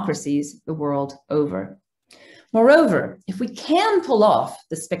democracies the world over. Moreover, if we can pull off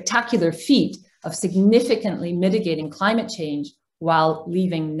the spectacular feat of significantly mitigating climate change while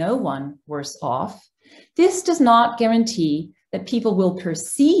leaving no one worse off, this does not guarantee that people will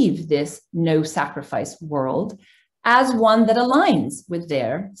perceive this no-sacrifice world as one that aligns with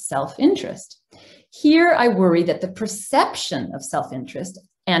their self-interest. Here, I worry that the perception of self-interest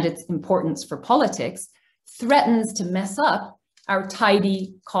and its importance for politics threatens to mess up our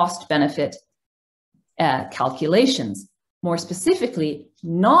tidy cost-benefit calculations. More specifically,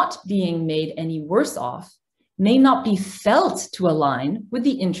 not being made any worse off may not be felt to align with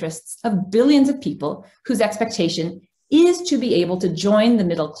the interests of billions of people whose expectation is to be able to join the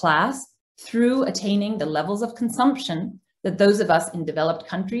middle class through attaining the levels of consumption that those of us in developed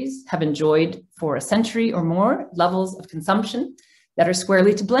countries have enjoyed for a century or more, levels of consumption that are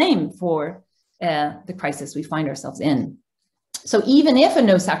squarely to blame for the crisis we find ourselves in. So even if a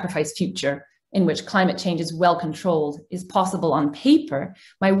no-sacrifice future in which climate change is well controlled is possible on paper,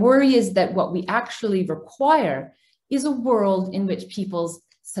 my worry is that what we actually require is a world in which people's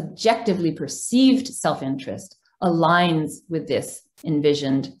subjectively perceived self-interest aligns with this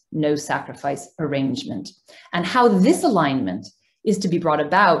envisioned no-sacrifice arrangement. And how this alignment is to be brought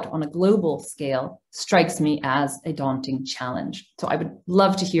about on a global scale strikes me as a daunting challenge. So I would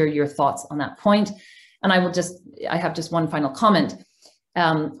love to hear your thoughts on that point. And I have just one final comment.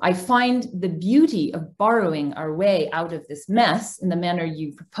 I find the beauty of borrowing our way out of this mess in the manner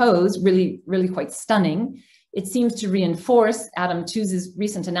you propose really, really quite stunning. It seems to reinforce Adam Tooze's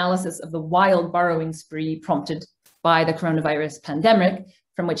recent analysis of the wild borrowing spree prompted by the coronavirus pandemic,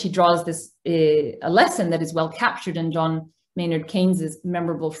 from which he draws this a lesson that is well captured in John Maynard Keynes's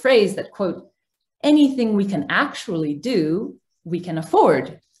memorable phrase that, quote, anything we can actually do, we can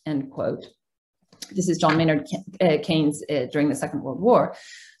afford, end quote. This is John Maynard Keynes during the Second World War.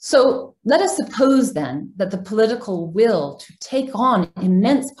 So let us suppose then that the political will to take on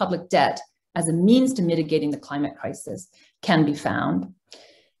immense public debt as a means to mitigating the climate crisis can be found.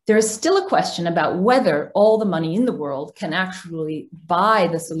 There is still a question about whether all the money in the world can actually buy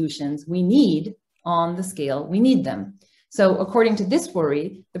the solutions we need on the scale we need them. So according to this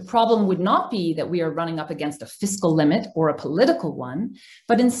worry, the problem would not be that we are running up against a fiscal limit or a political one,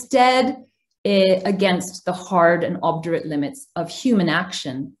 but instead against the hard and obdurate limits of human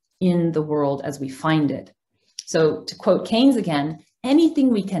action in the world as we find it. So to quote Keynes again,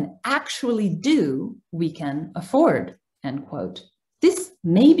 anything we can actually do, we can afford, end quote. This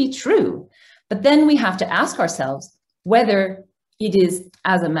may be true, but then we have to ask ourselves whether it is,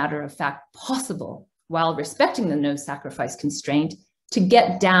 as a matter of fact, possible, while respecting the no sacrifice constraint, to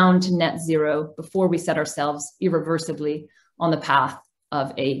get down to net zero before we set ourselves irreversibly on the path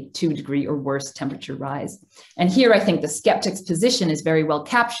of a 2-degree or worse temperature rise. And here I think the skeptic's position is very well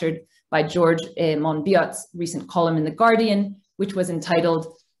captured by George Monbiot's recent column in The Guardian, which was entitled,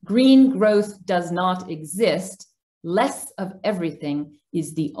 "Green Growth Does Not Exist. Less of everything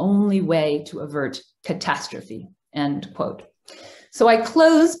is the only way to avert catastrophe," end quote. So I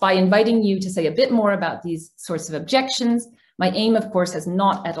close by inviting you to say a bit more about these sorts of objections. My aim, of course, has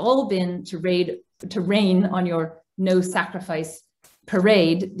not at all been to rain on your no sacrifice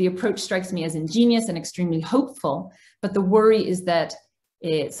parade. The approach strikes me as ingenious and extremely hopeful, but the worry is that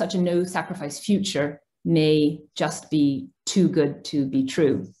such a no sacrifice future may just be too good to be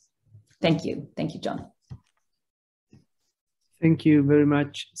true. Thank you. Thank you, John. Thank you very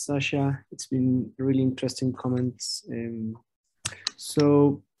much, Sasha. It's been really interesting comments.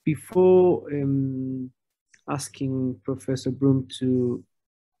 So before asking Professor Broome to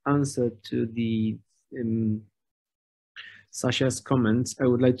answer to the Sasha's comments, I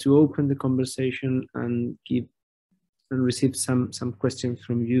would like to open the conversation and receive some questions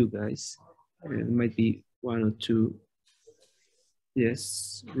from you guys. There might be one or two.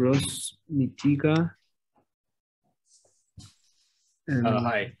 Yes, Ross Mitiga.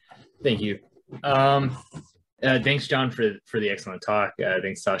 Hi, thank you. Thanks, John, for the excellent talk.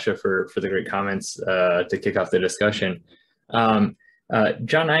 Thanks, Sasha, for the great comments to kick off the discussion.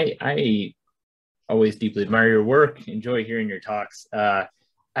 John, I always deeply admire your work, enjoy hearing your talks.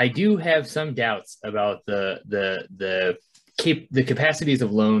 I do have some doubts about the capacities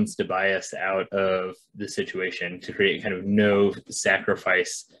of loans to buy us out of the situation, to create kind of no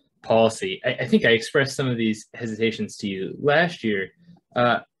sacrifice policy. I think I expressed some of these hesitations to you last year.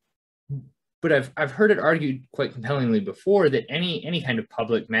 but I've heard it argued quite compellingly before that any kind of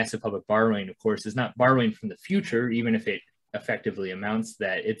massive public borrowing, of course, is not borrowing from the future, even if it effectively amounts to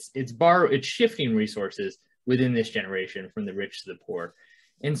that. It's shifting resources within this generation from the rich to the poor.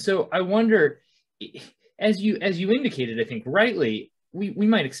 And so I wonder, as you indicated, I think rightly, we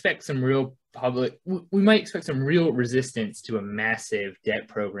might expect some real resistance to a massive debt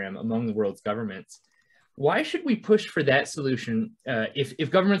program among the world's governments. Why should we push for that solution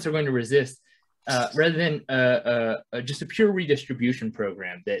if governments are going to resist, rather than just a pure redistribution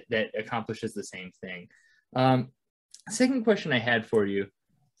program that accomplishes the same thing? Second question I had for you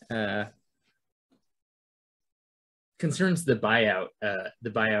concerns the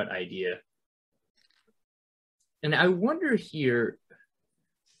buyout idea. And I wonder here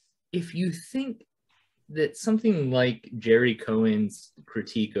if you think that something like Jerry Cohen's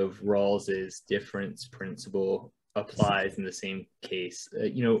critique of Rawls's difference principle applies in the same case.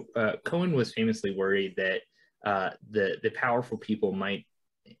 Cohen was famously worried that the powerful people might,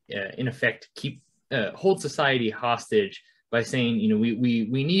 in effect, hold society hostage by saying,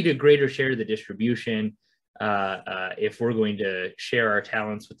 we need a greater share of the distribution if we're going to share our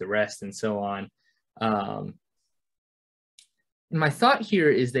talents with the rest and so on. My thought here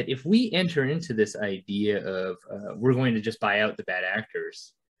is that if we enter into this idea of we're going to just buy out the bad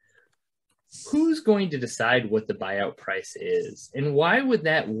actors, who's going to decide what the buyout price is? And why would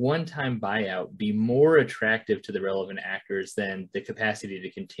that one-time buyout be more attractive to the relevant actors than the capacity to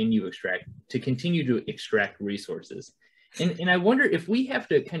continue to extract resources? And I wonder if we have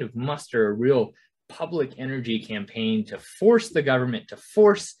to kind of muster a real public energy campaign to force the government, to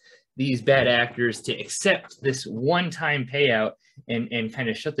force these bad actors to accept this one-time payout and kind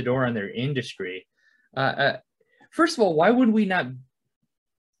of shut the door on their industry. First of all, why wouldn't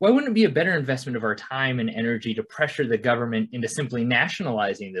it be a better investment of our time and energy to pressure the government into simply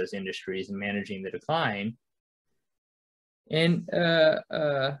nationalizing those industries and managing the decline? And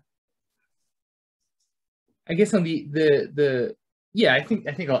I guess on I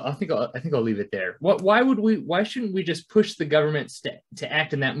think I'll leave it there. Why shouldn't we just push the government to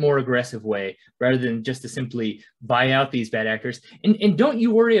act in that more aggressive way rather than just to simply buy out these bad actors? And don't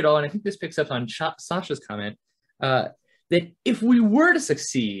you worry at all, and I think this picks up on Sasha's comment, that if we were to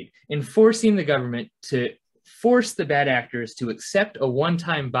succeed in forcing the government to force the bad actors to accept a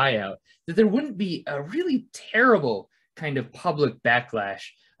one-time buyout, that there wouldn't be a really terrible kind of public backlash.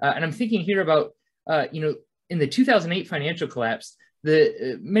 And I'm thinking here about, in the 2008 financial collapse,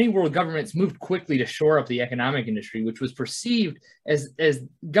 many world governments moved quickly to shore up the economic industry, which was perceived as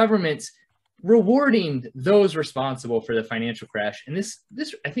governments rewarding those responsible for the financial crash. And this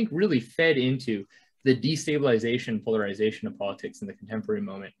I think really fed into the destabilization, polarization of politics in the contemporary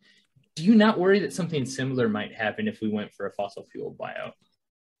moment. Do you not worry that something similar might happen if we went for a fossil fuel buyout?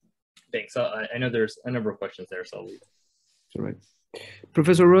 Thanks. I know there's a number of questions there, so I'll leave it. All right.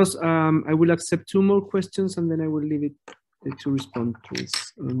 Professor Ross, I will accept 2 more questions and then I will leave it to respond, please.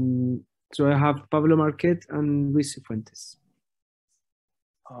 So I have Pablo Marquet and Luis Cifuentes.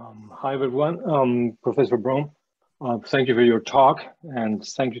 Hi, everyone. Professor Broome, thank you for your talk, and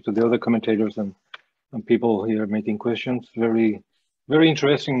thank you to the other commentators and people here making questions. Very, very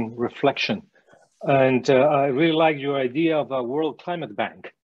interesting reflection. And I really like your idea of a World Climate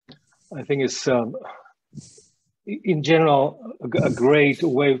Bank. I think it's, in general, a great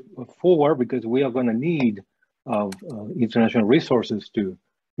way forward, because we are going to need international resources to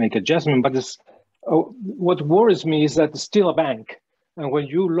make adjustment. But what worries me is that it's still a bank. And when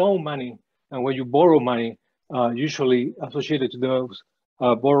you loan money and when you borrow money, usually associated to those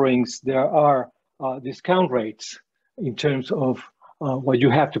borrowings, there are discount rates in terms of what you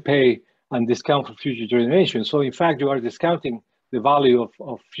have to pay and discount for future generations. So in fact, you are discounting the value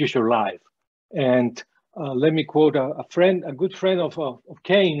of future life. And let me quote a good friend of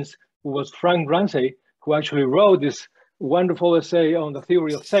Keynes, who was Frank Ramsey, who actually wrote this wonderful essay on the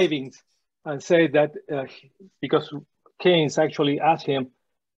theory of savings, and said that because Keynes actually asked him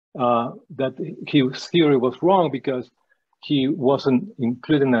that his theory was wrong because he wasn't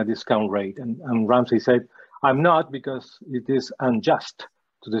including a discount rate. And Ramsey said, I'm not, because it is unjust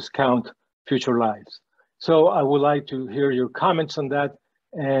to discount future lives. So I would like to hear your comments on that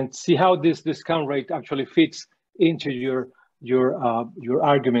and see how this discount rate actually fits into your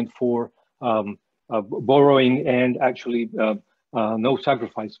argument for borrowing and actually no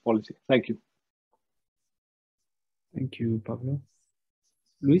sacrifice policy. Thank you. Thank you, Pablo.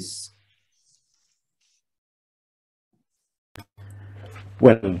 Luis?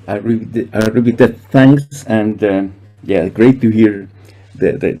 Well, I repeat that thanks, and yeah, great to hear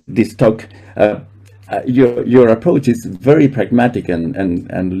this talk. your approach is very pragmatic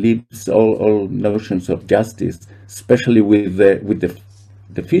and leaves all notions of justice, especially with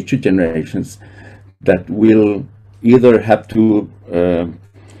the future generations that will either have to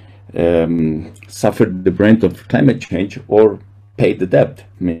suffer the brunt of climate change or pay the debt.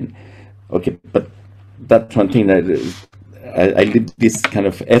 I mean, okay, but that's one thing that I leave this kind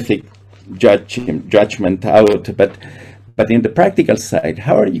of ethic judgment out, but in the practical side,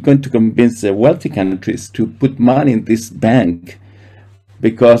 how are you going to convince the wealthy countries to put money in this bank?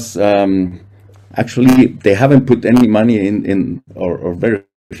 Because actually they haven't put any money in or very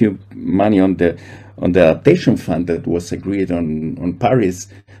few money on the adaptation fund that was agreed on Paris.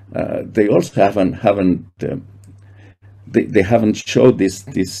 They also haven't they haven't showed this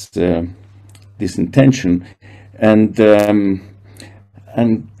intention, and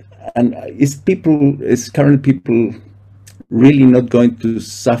is current people really not going to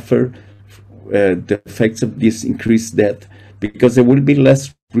suffer the effects of this increased debt, because there will be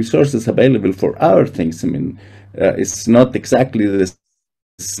less resources available for other things? I mean, it's not exactly the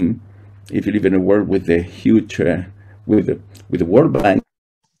same if you live in a world with a huge with the World Bank,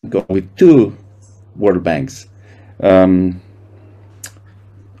 go with 2 World Banks.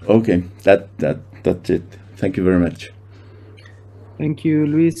 Okay, that's it. Thank you very much. Thank you,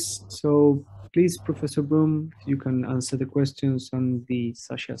 Luis. So please, Professor Broome, you can answer the questions on the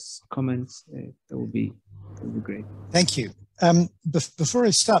Sasha's comments. That would be great. Thank you. Before I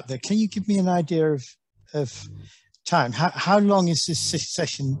start there, can you give me an idea of time? How long is this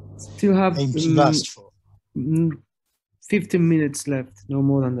session Still have aimed to last for? 15 minutes left, no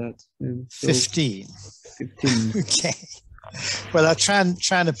more than that. So 15. 15. Okay. Well, I'll try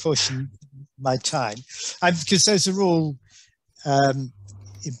and apportion my time, because those are all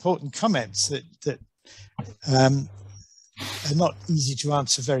important comments that are not easy to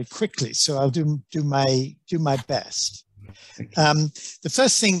answer very quickly. So I'll do my best. The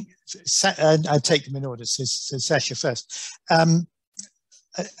first thing, I'll take them in order. So Sasha first.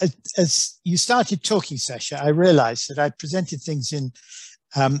 As you started talking, Sasha, I realized that I presented things in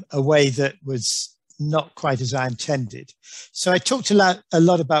a way that was not quite as I intended. So I talked a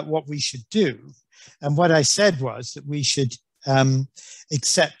lot about what we should do. And what I said was that we should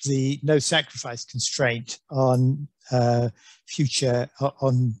accept the no sacrifice constraint on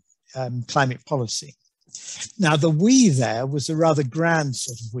climate policy. Now, the we there was a rather grand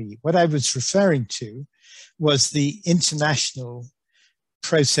sort of we. What I was referring to was the international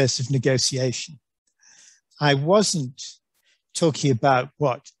process of negotiation. I wasn't talking about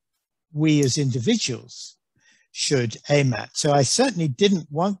what we as individuals should aim at. So I certainly didn't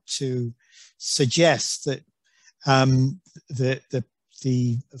want to suggest that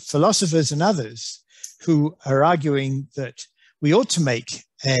the philosophers and others who are arguing that we ought to make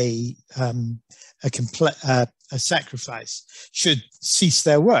a sacrifice should cease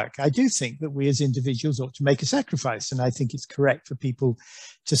their work. I do think that we as individuals ought to make a sacrifice, and I think it's correct for people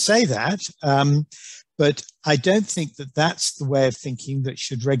to say that. But I don't think that that's the way of thinking that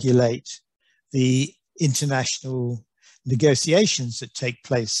should regulate the international negotiations that take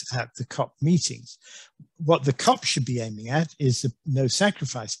place at the COP meetings. What the COP should be aiming at is the no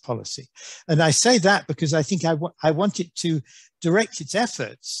sacrifice policy. And I say that because I think I want it to direct its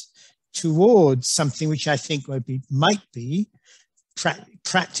efforts towards something which I think might be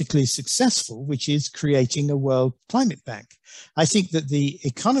practically successful, which is creating a World Climate Bank. I think that the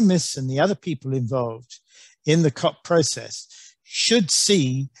economists and the other people involved in the COP process should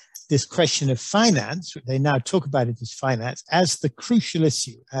see this question of finance, they now talk about it as finance, as the crucial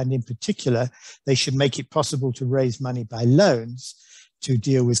issue. And in particular, they should make it possible to raise money by loans to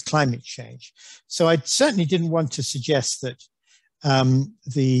deal with climate change. So I certainly didn't want to suggest that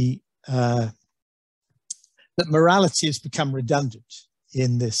that morality has become redundant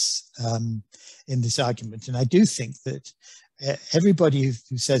in this argument. And I do think that everybody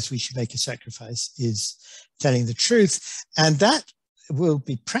who says we should make a sacrifice is telling the truth. And that will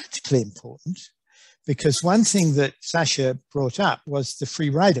be practically important, because one thing that Sasha brought up was the free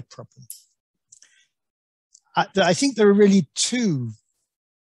rider problem. I think there are really two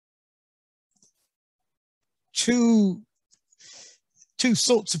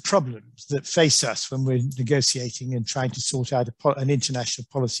sorts of problems that face us when we're negotiating and trying to sort out an international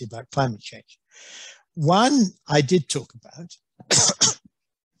policy about climate change. One I did talk about,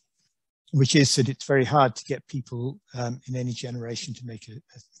 which is that it's very hard to get people in any generation to make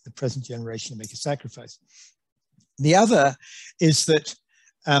the present generation to make a sacrifice. The other is that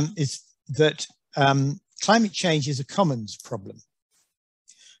climate change is a commons problem,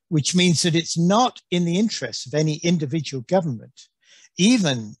 which means that it's not in the interest of any individual government,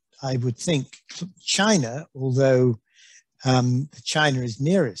 even I would think China, although China is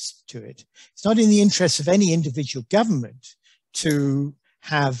nearest to it, it's not in the interest of any individual government to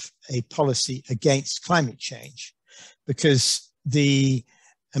have a policy against climate change, because the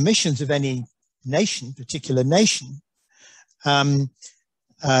emissions of any nation, particular nation,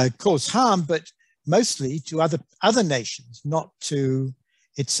 cause harm, but mostly to other nations, not to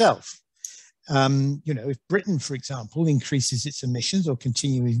itself. You know, if Britain, for example, increases its emissions or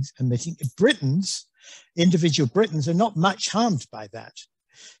continues emitting, individual Britons are not much harmed by that.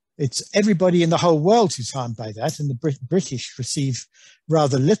 It's everybody in the whole world who's harmed by that, and the British receive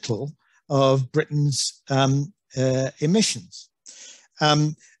rather little of Britain's emissions.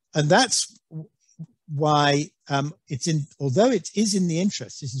 And that's why although it is in the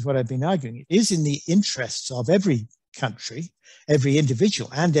interest, this is what I've been arguing, it is in the interests of every country, every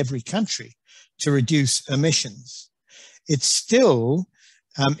individual and every country to reduce emissions. It's still,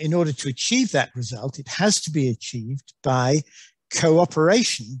 in order to achieve that result, it has to be achieved by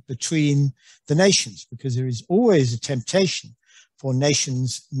cooperation between the nations, because there is always a temptation for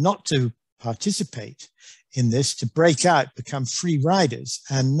nations not to participate in this, to break out, become free riders,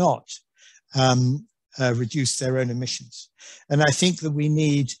 and not reduce their own emissions. And I think that we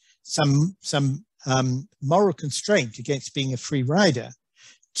need some moral constraint against being a free rider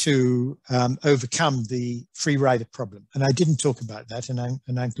to overcome the free rider problem. And I didn't talk about that, and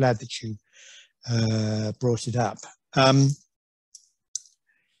I'm glad that you brought it up.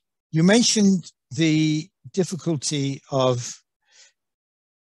 You mentioned the difficulty of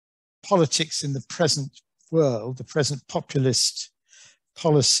politics in the present world, the present populist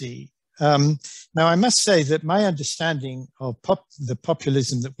policy. Now, I must say that my understanding of the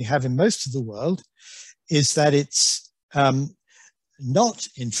populism that we have in most of the world is that it's not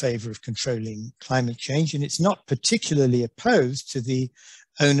in favor of controlling climate change, and it's not particularly opposed to the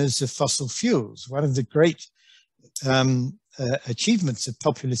owners of fossil fuels. One of the great achievements of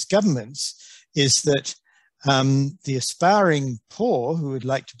populist governments is that the aspiring poor who would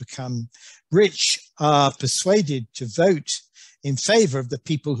like to become rich are persuaded to vote in favor of the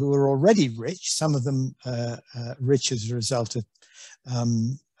people who are already rich, some of them rich as a result of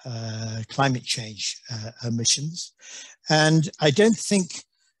climate change emissions. And I don't think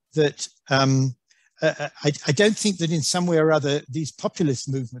that I don't think that in some way or other these populist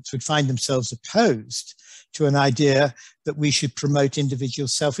movements would find themselves opposed to an idea that we should promote individual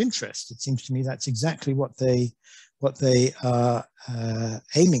self-interest. It seems to me that's exactly what they are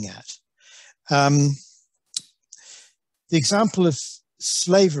aiming at. The example of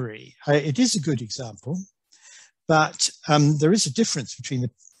slavery, it is a good example, but there is a difference between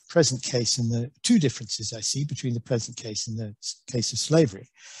the present case and the two differences I see between the present case and the case of slavery.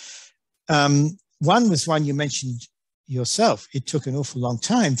 One was one you mentioned yourself. It took an awful long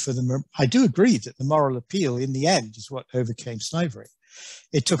time for them. I do agree that the moral appeal in the end is what overcame slavery.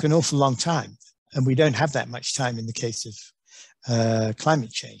 It took an awful long time, and we don't have that much time in the case of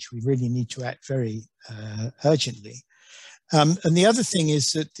climate change. We really need to act very urgently. And the other thing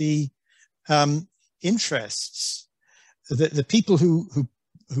is that the interests, the people who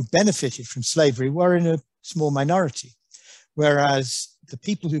benefited from slavery were in a small minority, whereas the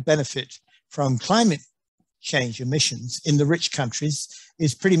people who benefit from climate change emissions in the rich countries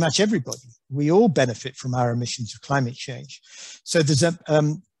is pretty much everybody. We all benefit from our emissions of climate change. So there's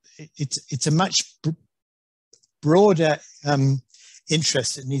it's a much broader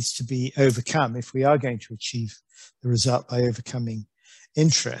interest that needs to be overcome if we are going to achieve the result by overcoming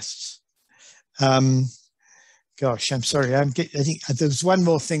interests. Gosh, I'm sorry. I think there's one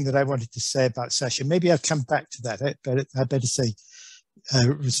more thing that I wanted to say about Sasha. Maybe I'll come back to that. I better say,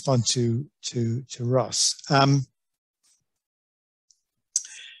 respond to Ross.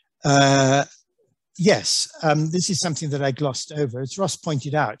 Yes, this is something that I glossed over. As Ross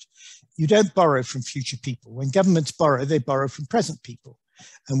pointed out, you don't borrow from future people. When governments borrow, they borrow from present people.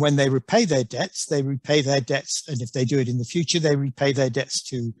 And when they repay their debts, and if they do it in the future, they repay their debts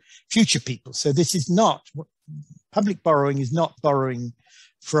to future people. So this is not, public borrowing is not borrowing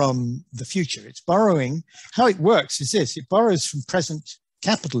from the future. It's borrowing. How it works is this: it borrows from present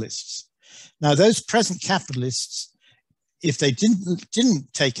capitalists. Now, those present capitalists, if they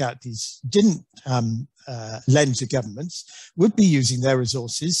didn't take out didn't lend to governments, would be using their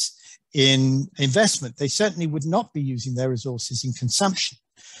resources in investment. They certainly would not be using their resources in consumption.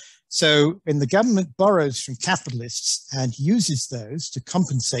 So when the government borrows from capitalists and uses those to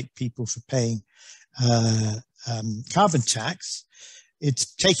compensate people for paying carbon tax,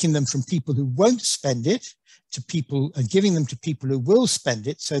 it's taking them from people who won't spend it to people and giving them to people who will spend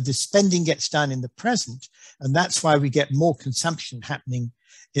it. So the spending gets done in the present. And that's why we get more consumption happening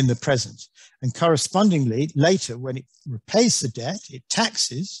in the present. And correspondingly, later, when it repays the debt, it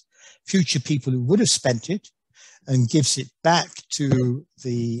taxes future people who would have spent it and gives it back to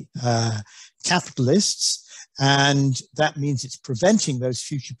the capitalists. And that means it's preventing those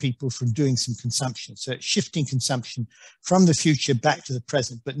future people from doing some consumption. So it's shifting consumption from the future back to the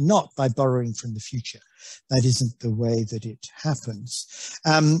present, but not by borrowing from the future. That isn't the way that it happens.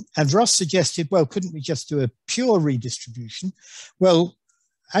 And Ross suggested, well, couldn't we just do a pure redistribution? Well,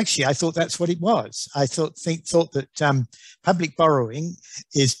 actually, I thought that's what it was. I thought that public borrowing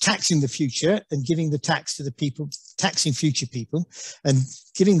is taxing the future and giving the tax to the people, taxing future people and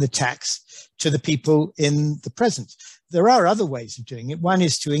giving the tax to the people in the present. There are other ways of doing it. One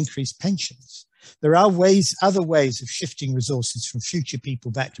is to increase pensions. There are other ways of shifting resources from future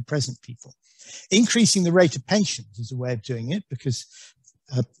people back to present people. Increasing the rate of pensions is a way of doing it, because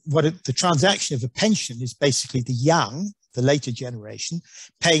the transaction of a pension is basically the young, the later generation,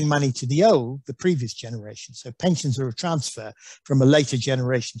 paying money to the previous generation. So pensions are a transfer from a later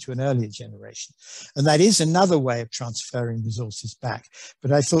generation to an earlier generation. And that is another way of transferring resources back.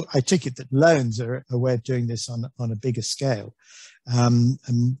 But I took it that loans are a way of doing this on a bigger scale and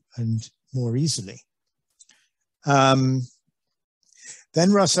more easily. Then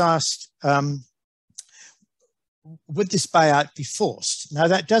Ross asked, would this buyout be forced? Now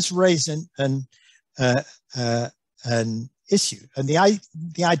that does raise an issue, and the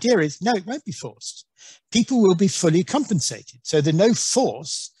idea is no, it won't be forced. People will be fully compensated, so the no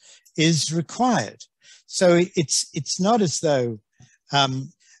force is required. So it's not as though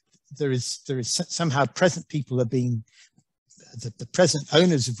there is somehow present people are being the present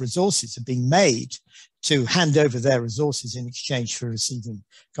owners of resources are being made to hand over their resources in exchange for receiving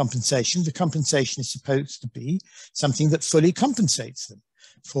compensation. The compensation is supposed to be something that fully compensates them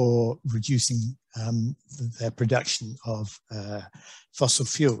for reducing their production of fossil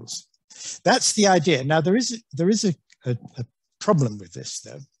fuels. That's the idea. Now, there is a problem with this,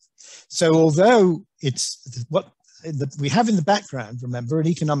 though. So although it's what we have in the background, remember, an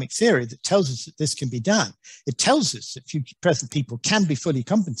economic theory that tells us that this can be done. It tells us that present people can be fully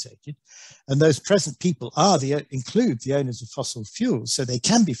compensated, and those present people include the owners of fossil fuels, so they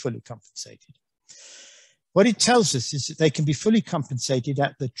can be fully compensated. What it tells us is that they can be fully compensated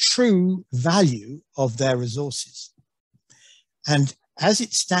at the true value of their resources. And as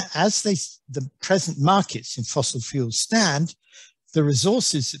the present markets in fossil fuels stand, the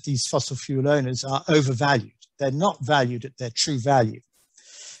resources that these fossil fuel owners are overvalued. They're not valued at their true value.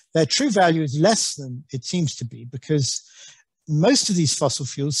 Their true value is less than it seems to be, because most of these fossil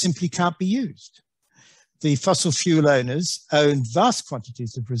fuels simply can't be used. The fossil fuel owners own vast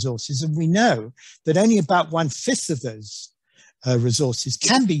quantities of resources, and we know that only about 1/5 of those resources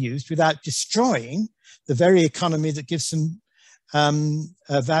can be used without destroying the very economy that gives them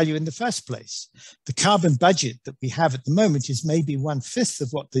value in the first place. The carbon budget that we have at the moment is maybe 1/5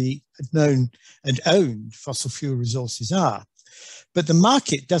 of what the known and owned fossil fuel resources are. But the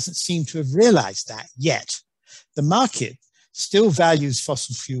market doesn't seem to have realized that yet. The market still values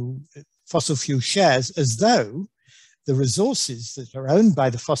fossil fuel shares as though the resources that are owned by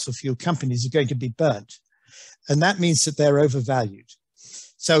the fossil fuel companies are going to be burnt. And that means that they're overvalued.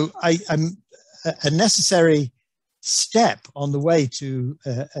 So a necessary step on the way to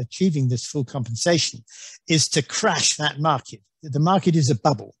achieving this full compensation is to crash that market. The market is a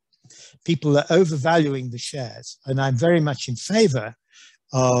bubble. People are overvaluing the shares, and I'm very much in favor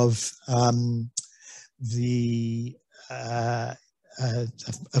of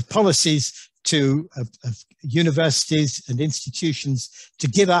of policies of universities and institutions to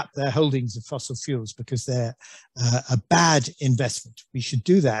give up their holdings of fossil fuels, because they're a bad investment. We should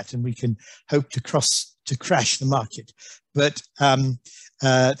do that, and we can hope to crash the market. But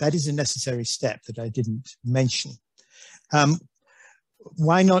that is a necessary step that I didn't mention.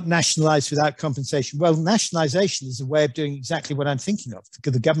 Why not nationalize without compensation? Well, nationalization is a way of doing exactly what I'm thinking of,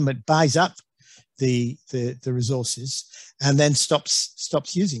 because the government buys up the resources and then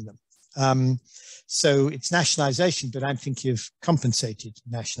stops using them. So it's nationalization, but I'm thinking of compensated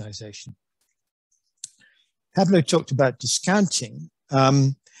nationalization. Pablo talked about discounting.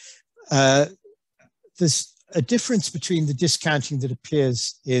 There's a difference between the discounting that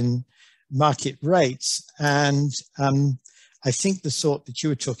appears in market rates and I think the sort that you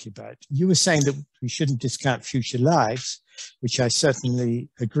were talking about. You were saying that we shouldn't discount future lives, which I certainly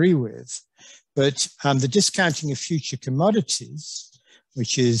agree with. But the discounting of future commodities,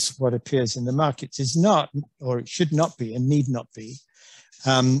 which is what appears in the markets, is not, or it should not be and need not be,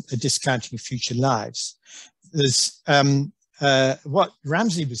 a discounting of future lives. there's what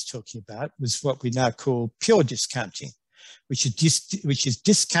Ramsey was talking about was what we now call pure discounting, which is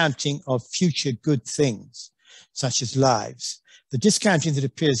discounting of future good things, such as lives. The discounting that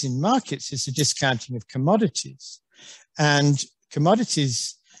appears in markets is the discounting of commodities. And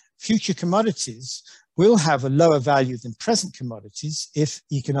commodities, future commodities, will have a lower value than present commodities if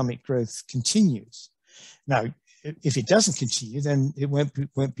economic growth continues. Now, if it doesn't continue, then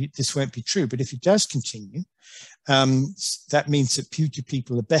this won't be true. But if it does continue, that means that future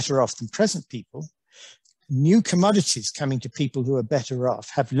people are better off than present people. New commodities coming to people who are better off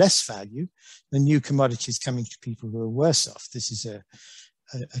have less value than new commodities coming to people who are worse off. This is a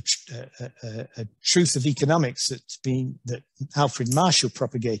truth of economics that Alfred Marshall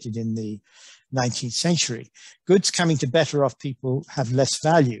propagated in the 19th century. Goods coming to better off people have less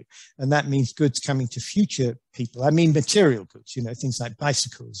value, and that means goods coming to future people, I mean material goods, you know, things like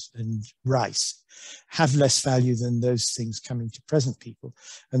bicycles and rice, have less value than those things coming to present people.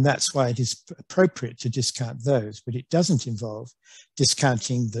 And that's why it is appropriate to discount those, but it doesn't involve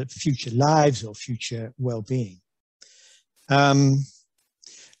discounting the future lives or future well-being.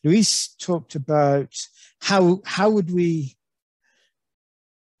 Luis talked about how would we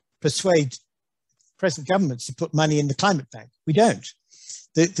persuade present governments to put money in the climate bank. We don't.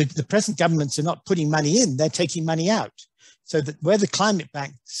 The present governments are not putting money in, they're taking money out. So that where the climate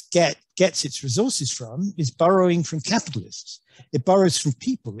bank gets its resources from is borrowing from capitalists. It borrows from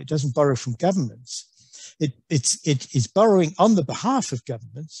people, it doesn't borrow from governments. It is borrowing on the behalf of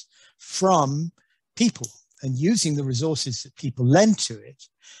governments from people and using the resources that people lend to it,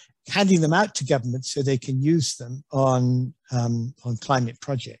 handing them out to governments so they can use them on climate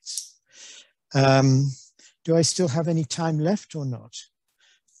projects. Do I still have any time left or not?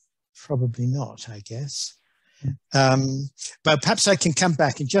 Probably not, I guess. But perhaps I can come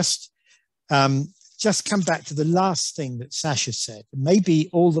back and just come back to the last thing that Sasha said. Maybe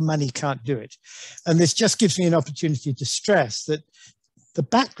all the money can't do it. And this just gives me an opportunity to stress that the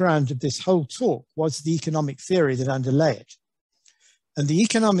background of this whole talk was the economic theory that underlay it. And the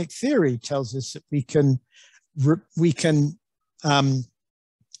economic theory tells us that we can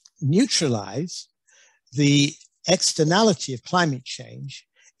neutralize the externality of climate change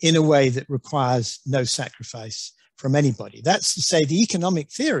in a way that requires no sacrifice from anybody. That's to say, the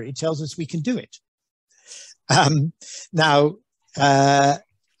economic theory tells us we can do it. Now, I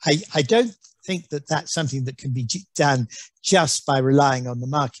don't think that that's something that can be done just by relying on the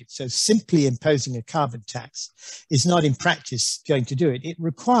market. So simply imposing a carbon tax is not in practice going to do it. It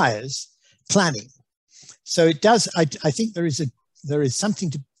requires planning. So it does, I think there is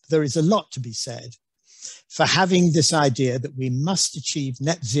a lot to be said for having this idea that we must achieve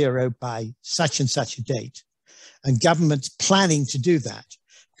net zero by such and such a date, and governments planning to do that,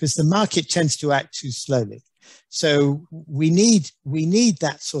 because the market tends to act too slowly. So we need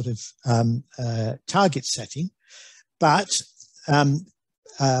that sort of target setting, but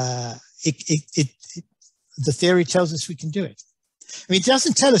the theory tells us we can do it. I mean, it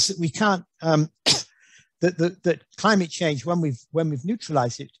doesn't tell us that we can't. That climate change, when we've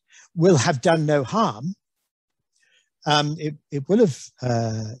neutralized it, will have done no harm. It will have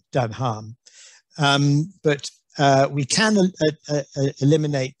done harm, but we can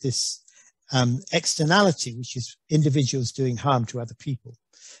eliminate this externality, which is individuals doing harm to other people.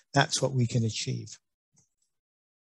 That's what we can achieve.